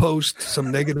post,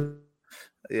 some negative.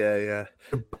 Yeah.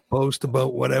 Post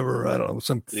about whatever, I don't know,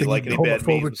 something like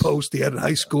homophobic post he had in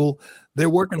high school. They're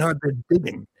working hard, they're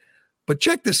digging. But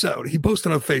check this out. He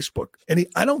posted on Facebook, and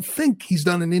I don't think he's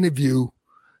done an interview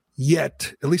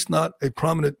yet, at least not a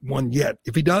prominent one yet.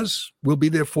 If he does, we'll be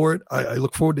there for it. I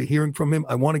look forward to hearing from him.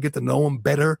 I want to get to know him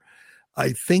better.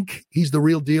 I think he's the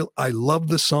real deal. I love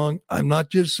the song. I'm not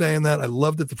just saying that. I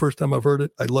loved it the first time I've heard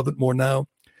it. I love it more now.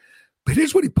 But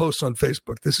here's what he posts on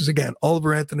Facebook. This is, again,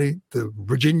 Oliver Anthony, the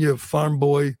Virginia farm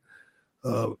boy,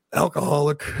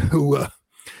 alcoholic,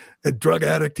 a drug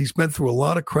addict. He's been through a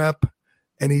lot of crap,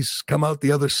 and he's come out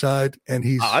the other side. And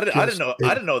he's I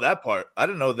didn't know that part. I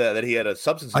didn't know that he had a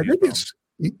substance abuse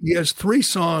problem. He has 3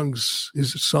 songs.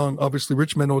 His song, obviously,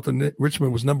 Rich Men North of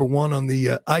Richmond, was number 1 on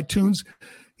the iTunes.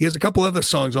 He has a couple other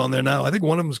songs on there now. I think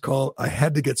one of them is called I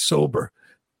Had to Get Sober.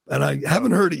 And I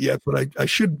haven't heard it yet, but I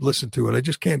should listen to it. I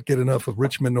just can't get enough of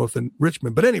Rich Men North and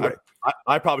Richmond. But anyway.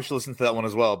 I probably should listen to that one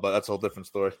as well, but that's a whole different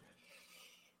story.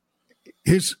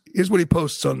 Here's what he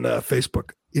posts on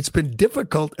Facebook. It's been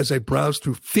difficult as I browse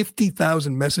through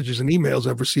 50,000 messages and emails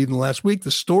I've received in the last week.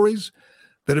 The stories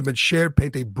that have been shared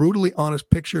paint a brutally honest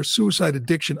picture: suicide,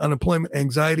 addiction, unemployment,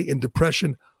 anxiety, and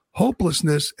depression,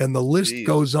 hopelessness, and the list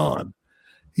goes on.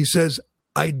 He says,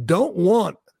 I don't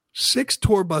want 6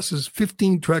 tour buses,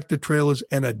 15 tractor trailers,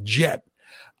 and a jet.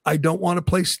 I don't want to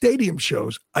play stadium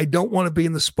shows. I don't want to be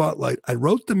in the spotlight. I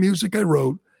wrote the music I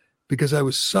wrote because I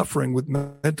was suffering with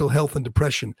mental health and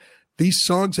depression. These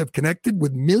songs have connected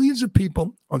with millions of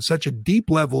people on such a deep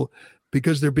level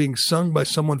because they're being sung by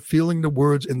someone feeling the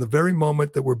words in the very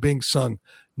moment that were being sung.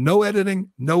 No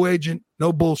editing, no agent,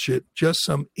 no bullshit. Just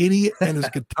some idiot and his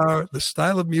guitar, the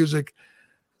style of music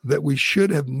that we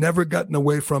should have never gotten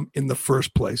away from in the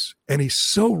first place. And he's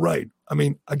so right. I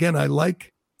mean, again, I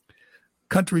like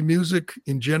country music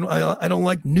in general. I don't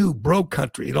like new bro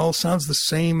country. It all sounds the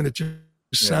same, and it just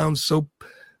sounds so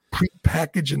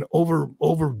pre-packaged and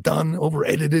overdone,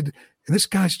 over-edited. And this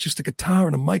guy's just a guitar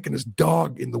and a mic and his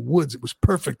dog in the woods. It was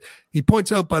perfect. He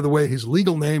points out, by the way, his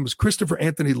legal name is Christopher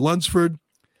Anthony Lunsford.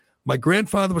 My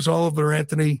grandfather was Oliver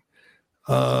Anthony.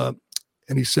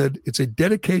 And he said, it's a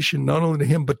dedication not only to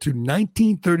him, but to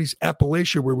 1930s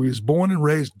Appalachia, where he was born and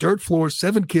raised, dirt floors,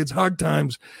 7 kids, hard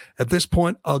times. At this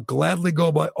point, I'll gladly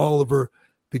go by Oliver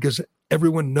because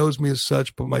everyone knows me as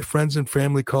such, but my friends and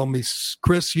family call me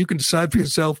Chris. You can decide for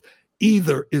yourself.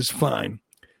 Either is fine.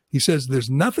 He says, there's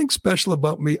nothing special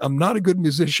about me. I'm not a good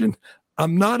musician.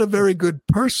 I'm not a very good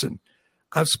person.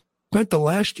 I've spent the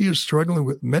last year struggling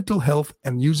with mental health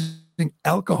and using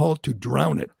alcohol to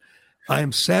drown it. I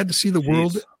am sad to see the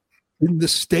world in the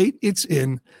state it's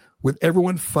in, with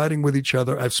everyone fighting with each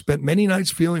other. I've spent many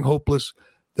nights feeling hopeless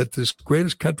that this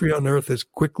greatest country on earth has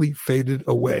quickly faded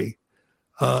away.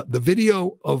 The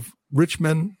video of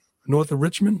Richmond, north of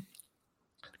Richmond,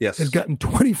 has gotten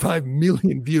 25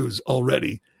 million views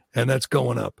already, and that's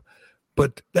going up.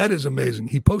 But that is amazing.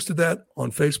 He posted that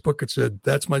on Facebook. It said,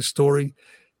 that's my story.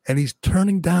 And he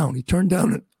turned down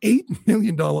an $8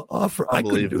 million offer. I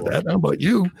couldn't do that. How about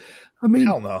you? I mean,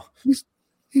 hell no.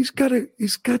 He's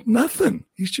got nothing.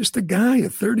 He's just a guy, a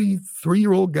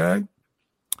 33-year-old guy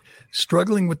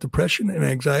struggling with depression and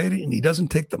anxiety, and he doesn't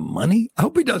take the money. I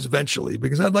hope he does eventually,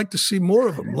 because I'd like to see more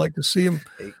of him. I'd like to see him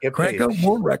crank out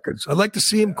more records. I'd like to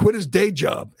see him quit his day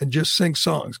job and just sing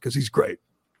songs, because he's great.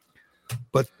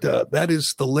 But that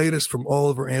is the latest from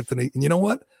Oliver Anthony. And you know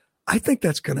what? I think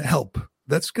that's going to help.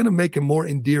 That's going to make him more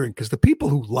endearing, because the people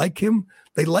who like him,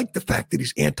 they like the fact that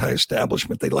he's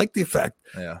anti-establishment. They like the fact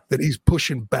that he's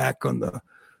pushing back on the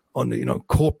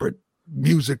corporate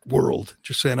music world,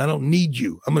 just saying, I don't need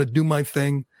you. I'm going to do my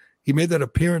thing. He made that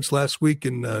appearance last week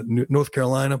in North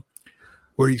Carolina,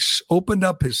 where he opened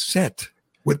up his set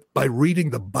by reading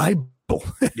the Bible.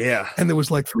 Yeah. And there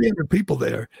was like 300 people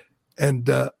there. And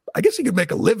I guess he could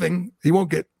make a living. He won't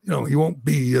get, he won't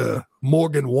be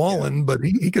Morgan Wallen, but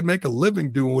he could make a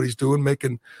living doing what he's doing,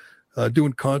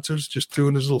 doing concerts, just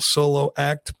doing his little solo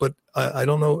act. But I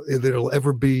don't know if it'll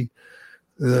ever be,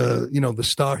 the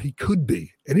star he could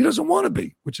be. And he doesn't want to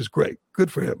be, which is great.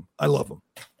 Good for him. I love him.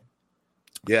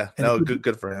 Yeah,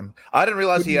 good for him. I didn't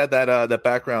realize he had that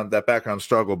background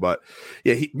struggle, but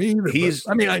yeah,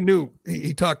 I knew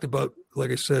he talked about, like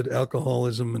I said,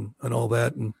 alcoholism and all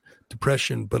that and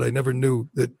depression, but I never knew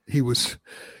that he was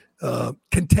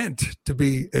content to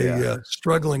be a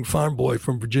struggling farm boy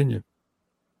from Virginia.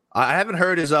 I haven't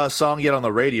heard his song yet on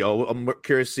the radio. I'm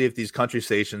curious to see if these country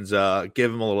stations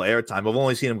give him a little airtime. I've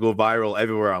only seen him go viral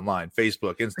everywhere online,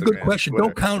 Facebook, Instagram. Good question. Twitter.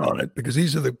 Don't count on it, because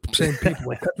these are the same people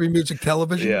like Country Music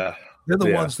Television. Yeah. They're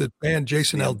the ones that banned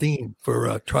Jason Aldean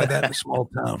for Try That in a Small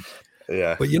Town.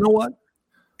 Yeah. But you know what?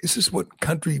 This is what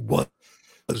country was.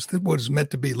 This is what it's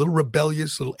meant to be. A little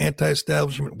rebellious, a little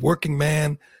anti-establishment, working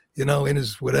man, in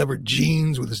his whatever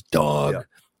jeans with his dog,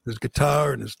 his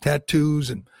guitar and his tattoos,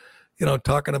 and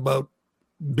talking about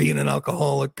being an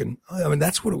alcoholic. And I mean,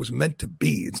 that's what it was meant to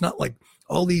be. It's not like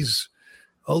all these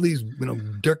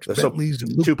Dirk Bentleys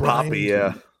and Luke too Bryans poppy,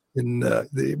 and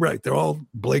they're all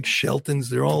Blake Sheltons.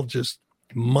 They're all just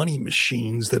money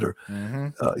machines that are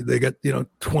they got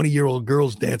 20-year-old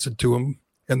girls dancing to them,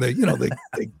 and they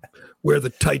wear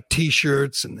the tight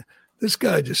t-shirts, and this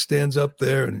guy just stands up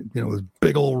there and with his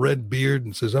big old red beard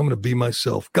and says, I'm going to be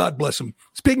myself. God bless him.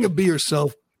 Speaking of be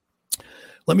yourself,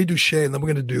 let me do Shay, and then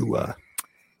we're going to do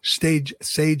Sage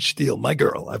Steele, my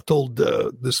girl. I've told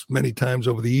this many times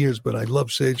over the years, but I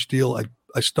love Sage Steele.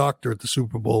 I stalked her at the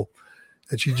Super Bowl,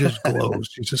 and she just glows.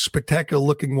 She's a spectacular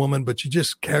looking woman, but she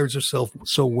just carries herself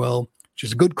so well.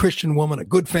 She's a good Christian woman, a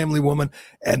good family woman,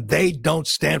 and they don't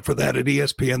stand for that at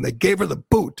ESPN. They gave her the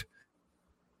boot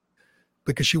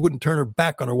because she wouldn't turn her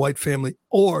back on her white family,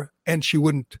 and she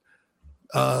wouldn't.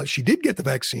 She did get the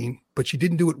vaccine, but she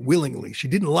didn't do it willingly. She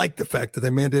didn't like the fact that they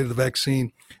mandated the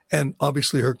vaccine, and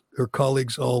obviously her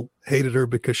colleagues all hated her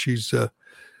because she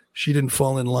didn't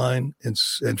fall in line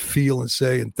and feel and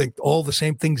say and think all the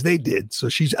same things they did. So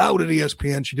she's out at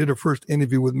ESPN. She did her first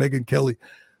interview with Megyn Kelly.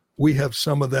 We have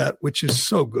some of that, which is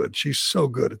so good. She's so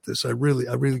good at this.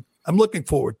 I'm looking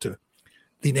forward to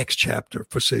the next chapter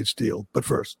for Sage Steele. But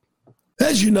first,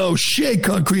 As you know, Shea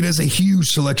Concrete has a huge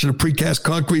selection of precast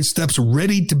concrete steps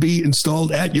ready to be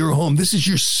installed at your home. This is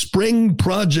your spring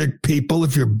project, people.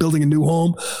 If you're building a new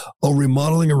home or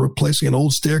remodeling or replacing an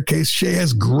old staircase, Shea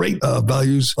has great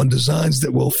values on designs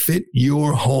that will fit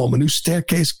your home. A new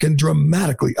staircase can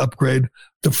dramatically upgrade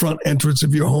the front entrance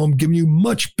of your home, giving you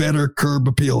much better curb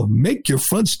appeal. Make your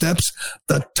front steps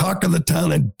the talk of the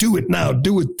town and do it now.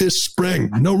 Do it this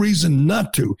spring. No reason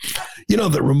not to. You know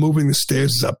that removing the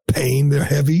stairs is a pain. They're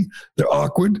heavy. They're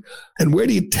awkward. And where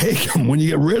do you take them when you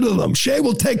get rid of them? Shea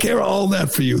will take care of all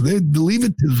that for you. Leave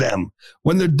it to them.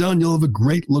 When they're done, you'll have a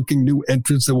great-looking new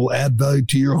entrance that will add value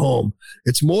to your home.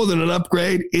 It's more than an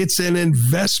upgrade. It's an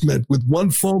investment. With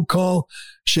one phone call,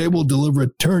 Shea will deliver a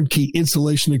turnkey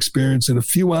installation experience. In a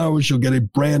few hours, you'll get a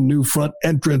brand new front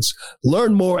entrance.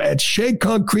 Learn more at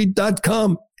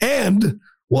SheaConcrete.com. And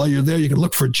while you're there, you can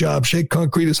look for a job. Shea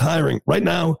Concrete is hiring. Right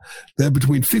now, they have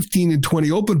between 15 and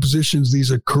 20 open positions.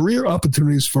 These are career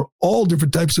opportunities for all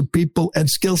different types of people and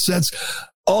skill sets.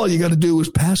 All you got to do is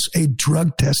pass a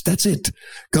drug test. That's it.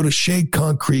 Go to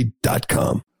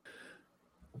SheaConcrete.com.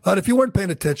 If you weren't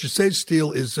paying attention, Sage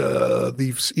Steele is the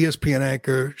ESPN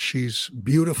anchor. She's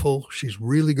beautiful. She's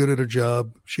really good at her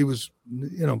job. She was,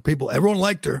 everyone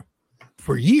liked her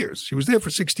for years. She was there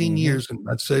for 16 years, and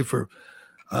I'd say for,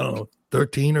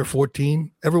 13 or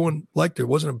 14, everyone liked her. It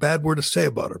wasn't a bad word to say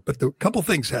about her. But a couple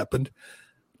things happened.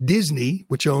 Disney,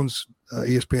 which owns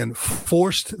ESPN,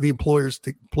 forced the employees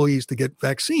to get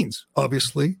vaccines.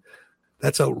 Obviously,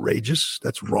 that's outrageous.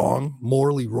 That's wrong,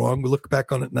 morally wrong. We look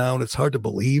back on it now, and it's hard to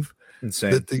believe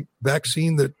that the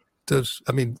vaccine that does.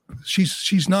 I mean,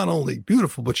 she's not only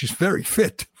beautiful, but she's very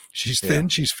fit. She's thin.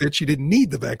 She's fit. She didn't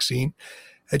need the vaccine,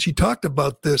 and she talked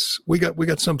about this. We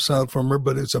got some sound from her,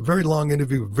 but it's a very long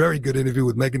interview, very good interview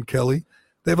with Megyn Kelly.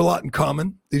 They have a lot in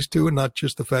common, these two, and not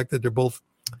just the fact that they're both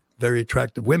very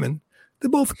attractive women. They're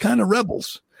both kind of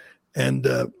rebels, and.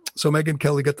 So Megyn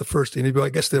Kelly got the first interview. I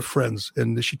guess they're friends.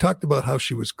 And she talked about how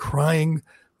she was crying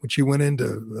when she went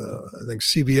into, I think,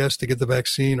 CVS to get the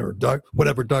vaccine or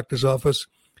whatever doctor's office.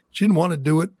 She didn't want to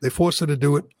do it. They forced her to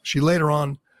do it. She later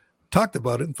on talked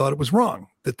about it and thought it was wrong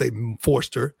that they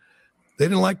forced her. They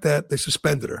didn't like that. They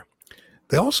suspended her.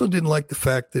 They also didn't like the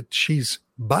fact that she's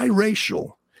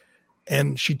biracial.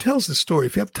 And she tells the story.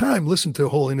 If you have time, listen to a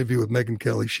whole interview with Megyn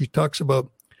Kelly. She talks about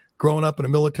growing up in a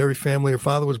military family. Her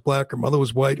father was black, her mother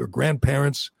was white. Her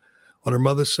grandparents on her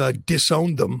mother's side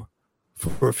disowned them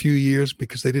for a few years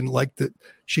because they didn't like that.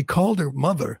 She called her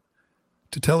mother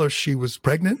to tell her she was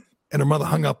pregnant, and her mother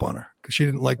hung up on her because she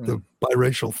didn't like the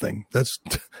biracial thing. It's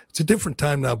a different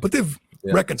time now, but they've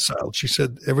reconciled. She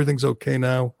said everything's okay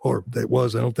now, or it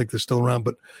was. I don't think they're still around,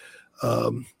 but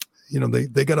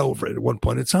they got over it at one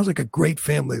point. It sounds like a great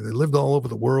family. They lived all over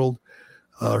the world.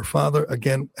 Her father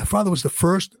was the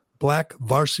first black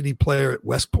varsity player at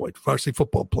West Point, varsity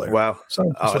football player. Wow.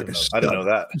 I didn't know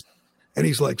that. And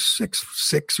he's like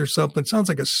 6'6" or something. Sounds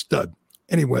like a stud.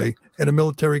 Anyway, and a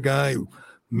military guy who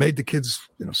made the kids,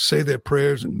 say their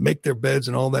prayers and make their beds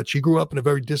and all that. She grew up in a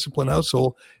very disciplined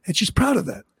household, and she's proud of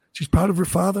that. She's proud of her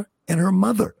father and her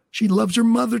mother. She loves her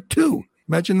mother too.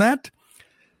 Imagine that.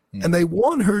 And they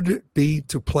want her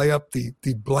to play up the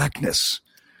blackness,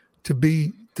 to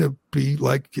be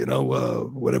like,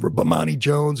 whatever, Bomani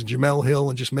Jones and Jamel Hill,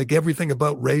 and just make everything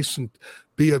about race and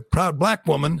be a proud black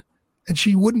woman. And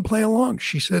she wouldn't play along.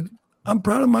 She said, I'm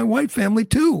proud of my white family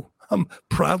too. I'm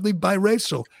proudly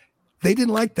biracial. They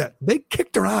didn't like that. They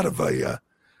kicked her out of I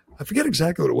forget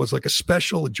exactly what it was, like a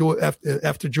special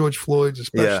after George Floyd's, a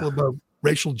special about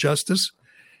racial justice.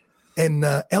 And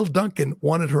Elle Duncan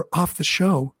wanted her off the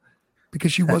show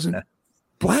because she wasn't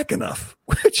black enough,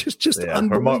 which is just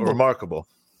unbelievable. Remarkable.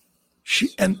 She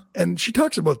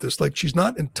talks about this, like she's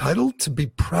not entitled to be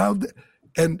proud.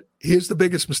 And here's the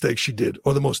biggest mistake she did,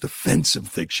 or the most offensive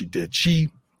thing she did. She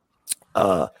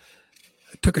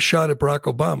took a shot at Barack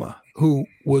Obama, who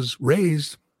was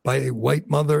raised by a white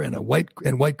mother and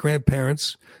white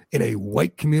grandparents in a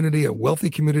white community, a wealthy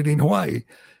community in Hawaii.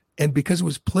 And because it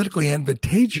was politically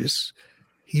advantageous,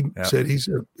 he said he's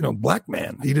a black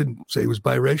man. He didn't say he was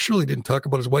biracial. He didn't talk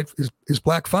about his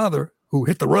black father, who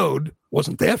hit the road,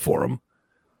 wasn't there for him,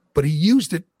 but he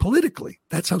used it politically.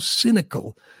 That's how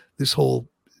cynical this whole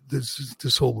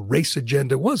race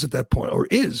agenda was at that point, or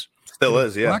is. Still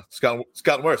is, yeah. It's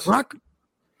gotten worse. Barack,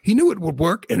 he knew it would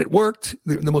work, and it worked.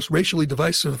 The most racially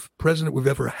divisive president we've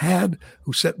ever had,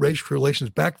 who set racial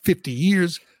relations back 50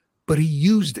 years, but he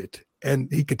used it,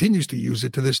 and he continues to use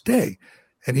it to this day.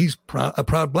 And he's a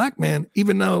proud black man,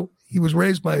 even though he was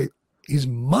raised by his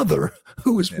mother,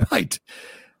 who is white.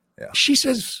 Yeah. She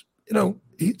says,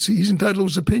 he's entitled to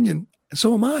his opinion, and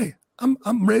so am I.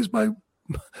 I'm raised by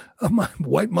my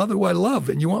white mother who I love.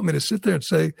 And you want me to sit there and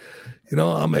say,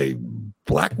 I'm a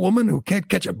black woman who can't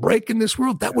catch a break in this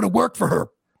world? That would have worked for her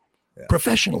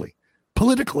professionally,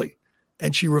 politically.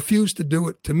 And she refused to do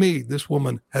it to me. This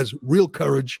woman has real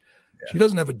courage. Yeah. She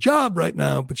doesn't have a job right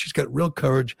now, but she's got real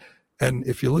courage. And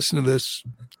if you listen to this,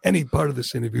 any part of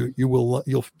this interview,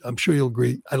 I'm sure you'll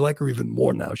agree. I like her even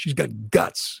more now. She's got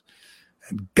guts,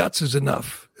 and guts is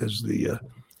enough, as the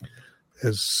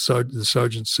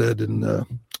sergeant said in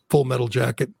Full Metal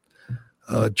Jacket.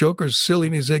 Joker's silly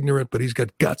and he's ignorant, but he's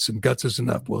got guts, and guts is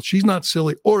enough. Well, she's not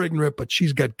silly or ignorant, but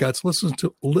she's got guts. Let's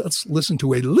listen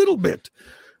to a little bit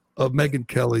of Megyn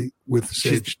Kelly with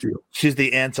Sage Steele. She's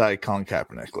the anti-Colin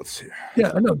Kaepernick. Let's see.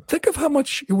 Yeah, I know. Think of how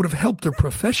much it would have helped her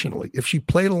professionally if she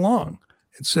played along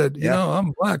and said,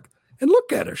 I'm black. And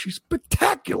look at her. She's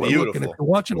spectacular looking. If you're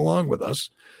watching along with us,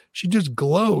 she just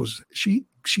glows. She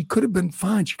could have been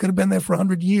fine. She could have been there for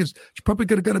 100 years. She probably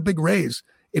could have got a big raise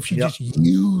if she just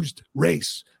used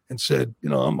race and said,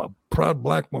 I'm a proud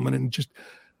black woman, and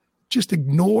just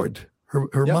ignored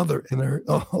her mother and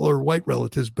all her white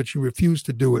relatives, but she refused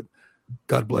to do it.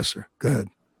 God bless her. Go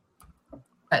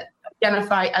ahead.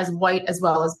 Identify as white as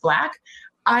well as black.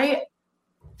 I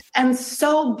am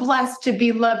so blessed to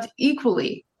be loved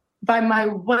equally by my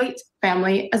white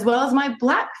family as well as my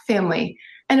black family.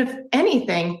 And if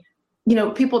anything,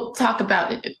 people talk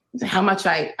about how much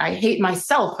I hate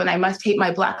myself, and I must hate my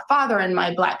black father and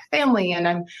my black family, and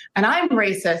I'm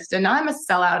racist, and I'm a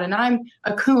sellout, and I'm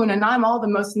a coon, and I'm all the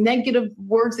most negative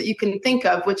words that you can think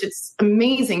of, which is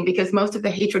amazing because most of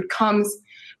the hatred comes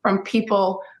from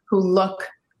people who look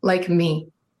like me.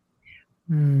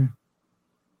 Not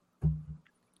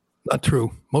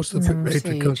true. Most of the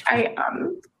hatred comes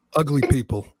from ugly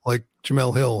people like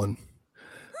Jamel Hill and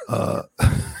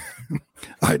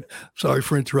I'm sorry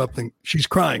for interrupting. She's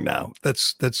crying now.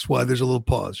 That's why there's a little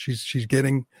pause. She's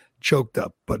getting choked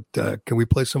up. But can we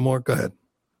play some more? Go ahead.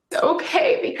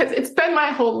 Okay, because it's been my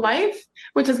whole life,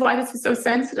 which is why this is so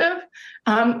sensitive.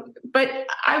 But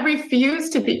I refuse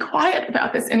to be quiet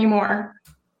about this anymore.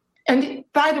 And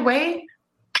by the way,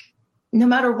 no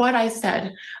matter what I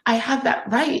said, I have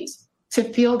that right to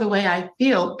feel the way I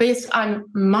feel based on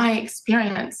my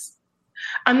experience.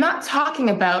 I'm not talking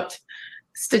about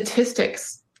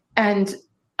statistics, and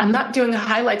I'm not doing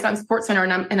highlights on SportsCenter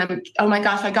and I'm oh my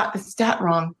gosh, I got the stat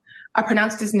wrong. I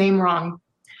pronounced his name wrong.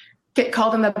 Get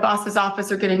called in the boss's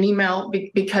office or get an email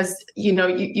because you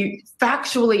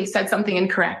factually said something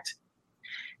incorrect.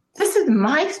 This is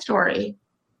my story.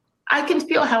 I can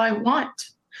feel how I want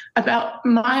about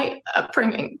my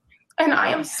upbringing, and I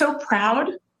am so proud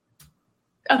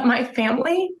of my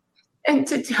family. And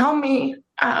to tell me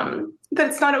that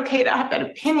it's not okay to have that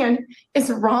opinion is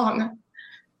wrong.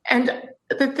 And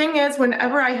the thing is,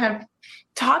 whenever I have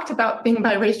talked about being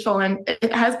biracial, and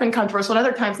it has been controversial at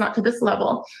other times, not to this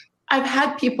level, I've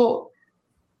had people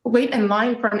wait in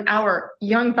line for an hour,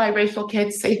 young biracial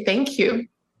kids, say thank you,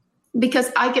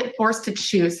 because I get forced to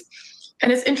choose.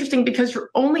 And it's interesting because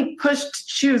you're only pushed to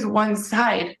choose one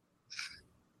side.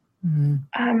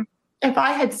 Mm-hmm. If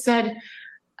I had said,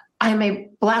 I'm a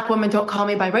black woman, don't call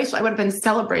me biracial, I would have been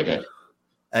celebrated.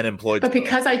 And employed. But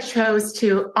because I chose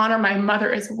to honor my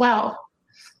mother as well.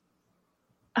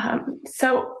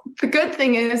 So the good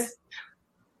thing is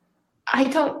I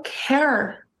don't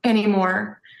care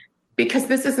anymore because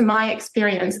this is my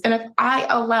experience. And if I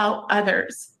allow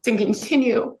others to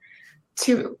continue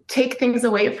to take things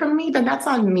away from me, then that's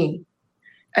on me.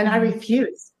 And I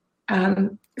refuse.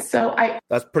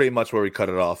 That's pretty much where we cut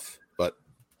it off. But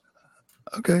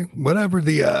okay, whatever.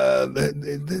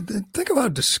 The think of how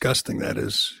disgusting that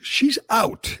is. She's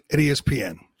out at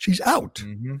ESPN. She's out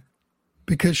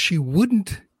because she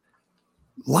wouldn't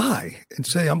lie and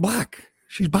say, I'm black.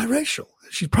 She's biracial.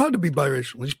 She's proud to be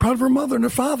biracial. She's proud of her mother and her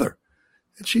father.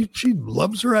 And she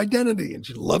loves her identity and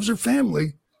she loves her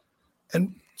family.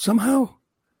 And somehow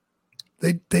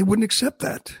they wouldn't accept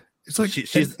that. It's like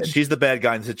she's the bad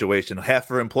guy in the situation. Half of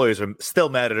her employees are still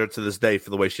mad at her to this day for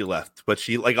the way she left. But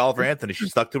she, like Oliver Anthony, she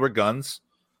stuck to her guns.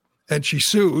 And she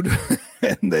sued,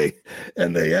 and they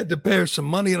had to pay her some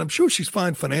money. And I'm sure she's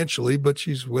fine financially, but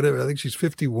she's whatever. I think she's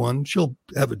 51. She'll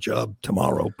have a job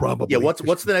tomorrow, probably. Yeah.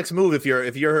 What's the next move if you're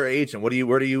her agent? Where do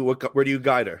you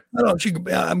guide her? I don't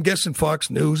know. I'm guessing Fox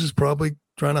News is probably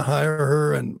trying to hire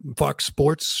her, and Fox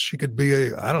Sports. She could be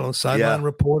a sideline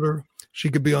reporter. She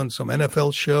could be on some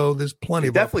NFL show. There's plenty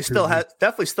of definitely still has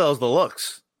the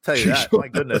looks. Tell you that. My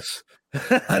goodness.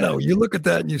 I know. You look at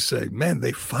that and you say, man,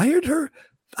 they fired her?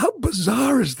 How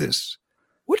bizarre is this?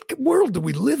 What world do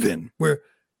we live in where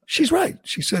she's right?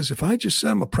 She says, if I just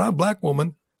said I'm a proud black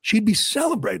woman, she'd be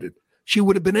celebrated. she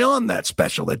would have been on that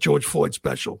special, that George Floyd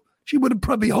special. She would have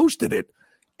probably hosted it,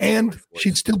 and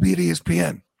she'd still be at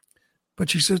ESPN. But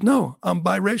she says, no, I'm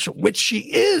biracial, which she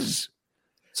is.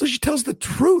 So she tells the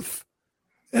truth,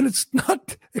 and it's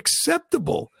not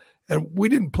acceptable. And we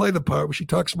didn't play the part where she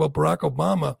talks about Barack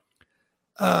Obama.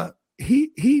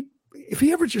 If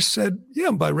he ever just said, yeah,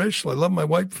 I'm biracial, I love my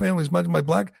white family as much as my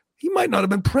black, he might not have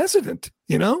been president,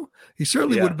 you know? He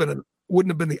certainly wouldn't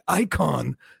have been the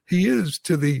icon he is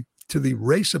to the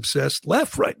race-obsessed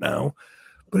left right now.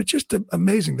 But it's just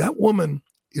amazing. That woman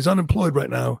is unemployed right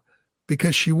now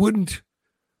because she wouldn't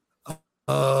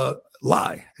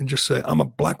lie and just say, I'm a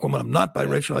black woman, I'm not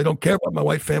biracial, I don't care about my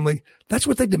white family. That's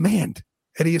what they demand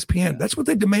at ESPN. That's what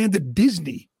they demand at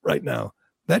Disney right now.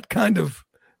 That kind of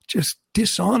just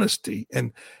dishonesty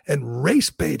and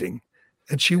race baiting.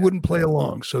 And she wouldn't play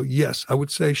along. So yes, I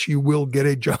would say she will get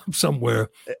a job somewhere,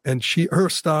 and her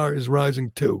star is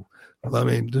rising too. I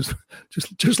mean,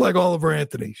 just like Oliver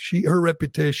Anthony, her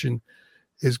reputation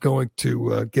is going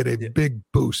to get a big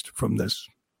boost from this.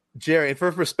 Gerry, and for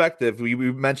perspective, we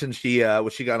mentioned she got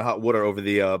in hot water over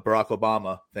the Barack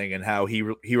Obama thing and how he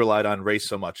relied on race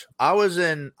so much. I was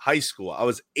in high school. I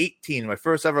was 18, my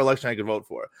first ever election I could vote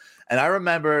for. And I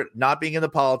remember not being into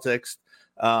politics,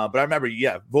 but I remember,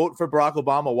 vote for Barack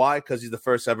Obama. Why? Because he's the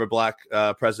first ever black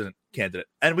president candidate.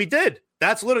 And we did.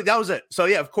 That was it. So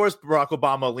yeah, of course, Barack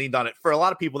Obama leaned on it. For a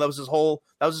lot of people, that was his whole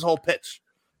pitch,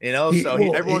 you know?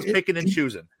 Everyone's picking and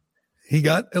choosing. He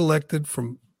got elected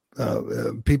from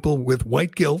people with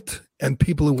white guilt and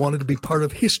people who wanted to be part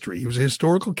of history. He was a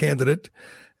historical candidate,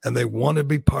 and they wanted to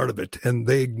be part of it. And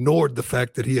they ignored the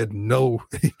fact that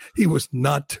he was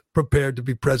not prepared to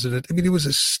be president. I mean, he was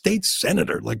a state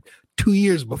senator like 2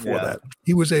 years before that.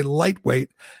 He was a lightweight,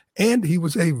 and he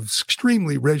was a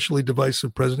extremely racially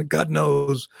divisive president. God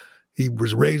knows he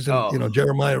was raised in,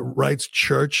 Jeremiah Wright's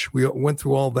church. We went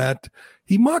through all that.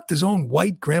 He mocked his own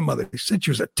white grandmother. He said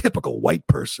she was a typical white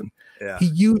person. Yeah. He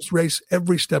used race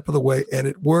every step of the way, and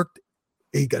it worked.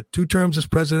 He got 2 terms as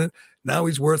president. Now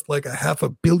he's worth like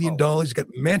 $500 million. He's got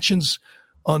mansions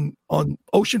on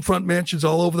oceanfront mansions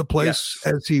all over the place,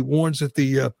 as he warns that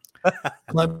the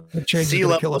climate change is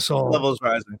going to kill us all. Levels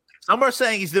rising. Some are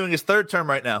saying he's doing his 3rd term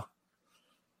right now.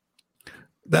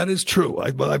 That is true.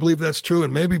 I believe that's true.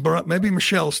 And maybe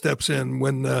Michelle steps in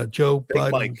when Joe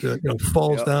Biden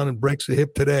falls down and breaks a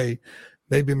hip today.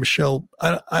 Maybe Michelle.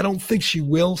 I don't think she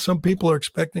will. Some people are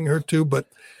expecting her to, but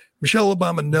Michelle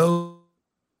Obama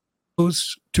knows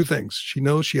 2 things. She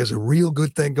knows she has a real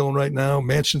good thing going right now.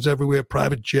 Mansions everywhere,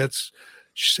 private jets.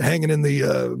 She's hanging in the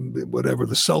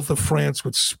the south of France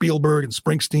with Spielberg and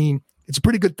Springsteen. It's a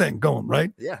pretty good thing going,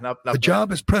 right? Yeah. The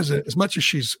job as president, as much as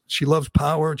she loves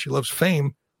power and she loves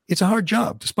fame, it's a hard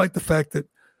job, despite the fact that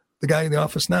the guy in the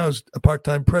office now is a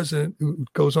part-time president who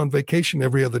goes on vacation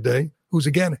every other day, who's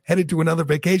again headed to another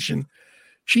vacation.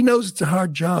 She knows it's a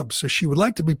hard job, so she would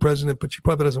like to be president, but she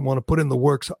probably doesn't want to put in the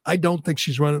work. So I don't think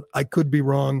she's running. I could be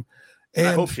wrong. And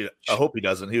I hope he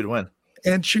doesn't. He would win.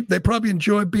 And they probably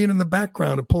enjoy being in the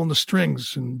background and pulling the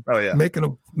strings and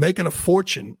making a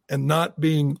fortune and not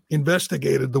being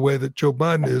investigated the way that Joe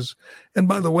Biden is. And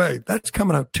by the way, that's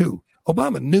coming out too.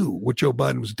 Obama knew what Joe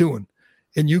Biden was doing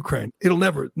in Ukraine.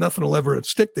 Nothing will ever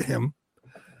stick to him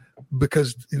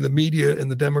because the media and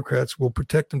the Democrats will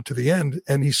protect him to the end.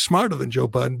 And he's smarter than Joe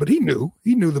Biden, but he knew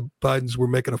the Bidens were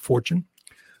making a fortune.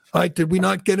 All right. Did we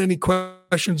not get any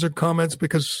questions or comments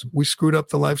because we screwed up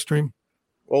the live stream?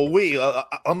 Well,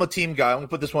 I'm a team guy. I'm going to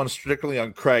put this one strictly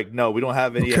on Craig. No, we don't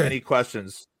have any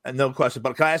questions. And no question.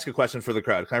 But can I ask a question for the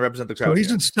crowd? Can I represent the crowd? So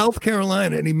he's in South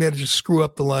Carolina, and he managed to screw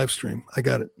up the live stream. I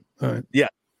got it. All right. Yeah.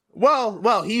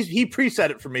 Well, he preset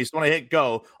it for me. So when I hit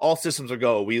go, all systems are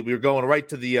go. We were going right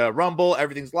to the Rumble.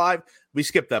 Everything's live. We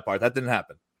skipped that part. That didn't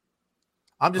happen.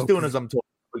 I'm just doing as I'm told.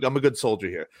 I'm a good soldier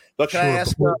here. But can I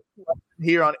ask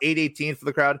here on 818 for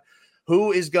the crowd?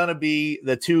 Who is going to be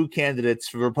the 2 candidates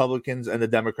for Republicans and the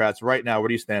Democrats right now? Where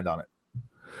do you stand on it?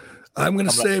 I'm going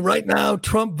to say right now,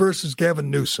 Trump versus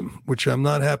Gavin Newsom, which I'm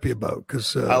not happy about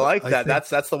because I like that.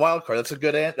 That's the wild card. That's a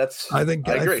good answer. I think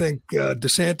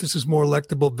DeSantis is more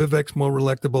electable. Vivek's more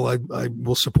electable. I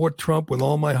will support Trump with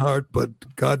all my heart,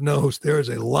 but God knows there is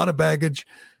a lot of baggage.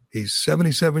 He's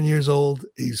 77 years old.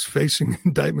 He's facing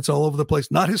indictments all over the place.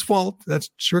 Not his fault. That's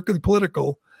strictly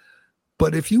political.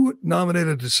 But if you nominate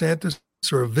a DeSantis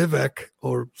or a Vivek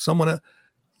or someone else,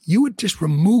 you would just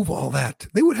remove all that.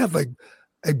 They would have a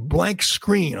blank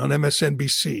screen on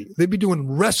MSNBC. They'd be doing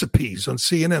recipes on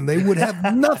CNN. They would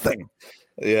have nothing.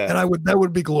 Yeah. And that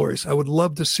would be glorious. I would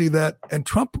love to see that. And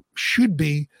Trump should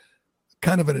be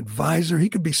kind of an advisor. He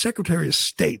could be Secretary of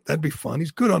State. That'd be fun.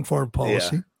 He's good on foreign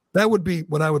policy. That would be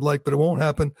what I would like, but it won't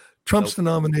happen. Trump's the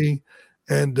nominee,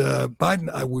 and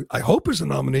Biden, I hope, is the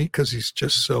nominee because he's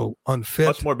just so unfit.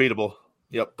 Much more beatable.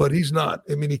 Yep. But he's not.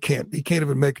 I mean, he can't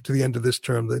even make it to the end of this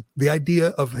term. The idea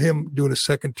of him doing a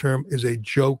second term is a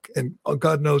joke, and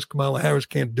God knows Kamala Harris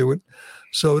can't do it.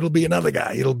 So it'll be another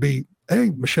guy. It'll be,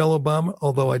 Michelle Obama,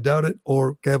 although I doubt it,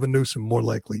 or Gavin Newsom, more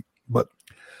likely. But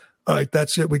all right,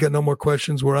 that's it. We got no more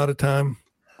questions. We're out of time.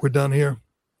 We're done here.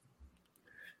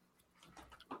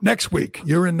 Next week,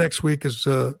 you're in next week as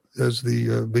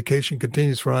the vacation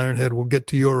continues for Ironhead. We'll get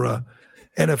to your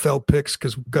NFL picks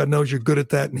because God knows you're good at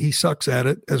that, and he sucks at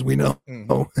it, as we know.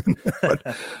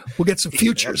 But we'll get some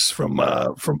futures from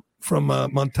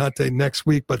Montante next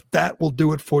week. But that will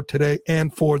do it for today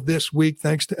and for this week.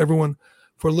 Thanks to everyone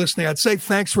for listening. I'd say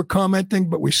thanks for commenting,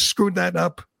 but we screwed that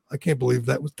up. I can't believe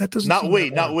that doesn't. Not we,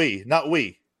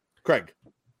 Craig.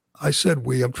 I said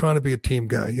we. I'm trying to be a team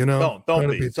guy. Don't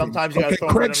be. Sometimes you got to.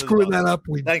 Craig screwed that up.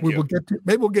 We will get to.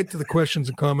 Maybe we'll get to the questions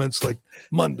and comments like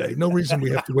Monday. No reason we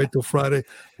have to wait till Friday.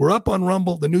 We're up on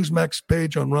Rumble, the Newsmax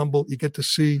page on Rumble. You get to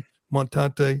see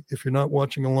Montante. If you're not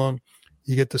watching along,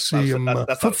 you get to see him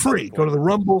for free. Go to the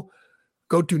Rumble.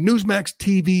 Go to Newsmax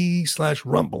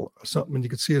TV/Rumble or something, and you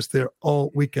can see us there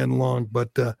all weekend long.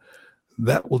 But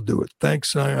that will do it.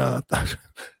 Thanks.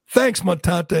 Thanks,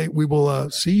 Montante. We will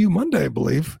see you Monday, I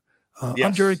believe. Yes.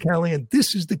 I'm Gerry Callahan.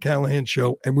 This is the Callahan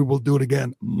Show, and we will do it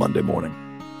again Monday morning.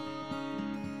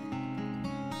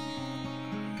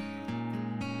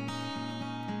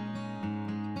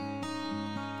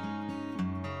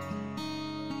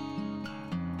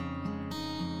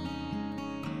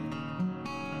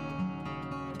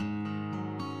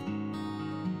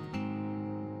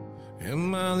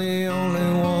 Am I the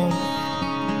only one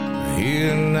here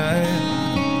tonight?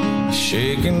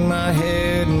 Shaking my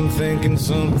head and thinking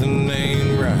something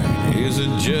ain't right. Is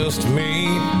it just me?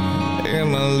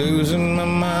 Am I losing my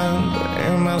mind?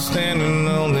 Am I standing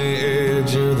on the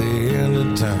edge of the end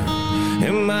of time?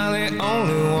 Am I the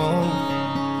only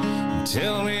one?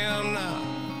 Tell me I'm not.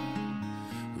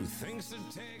 Who thinks to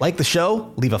take... Like the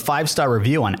show? Leave a 5-star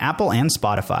review on Apple and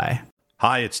Spotify.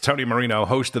 Hi, it's Tony Marino,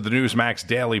 host of the Newsmax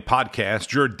Daily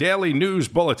Podcast, your daily news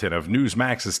bulletin of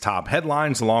Newsmax's top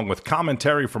headlines, along with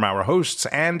commentary from our hosts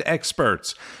and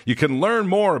experts. You can learn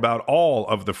more about all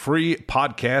of the free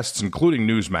podcasts, including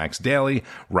Newsmax Daily,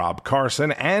 Rob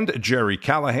Carson, and Gerry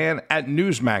Callahan at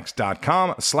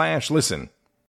newsmax.com/listen.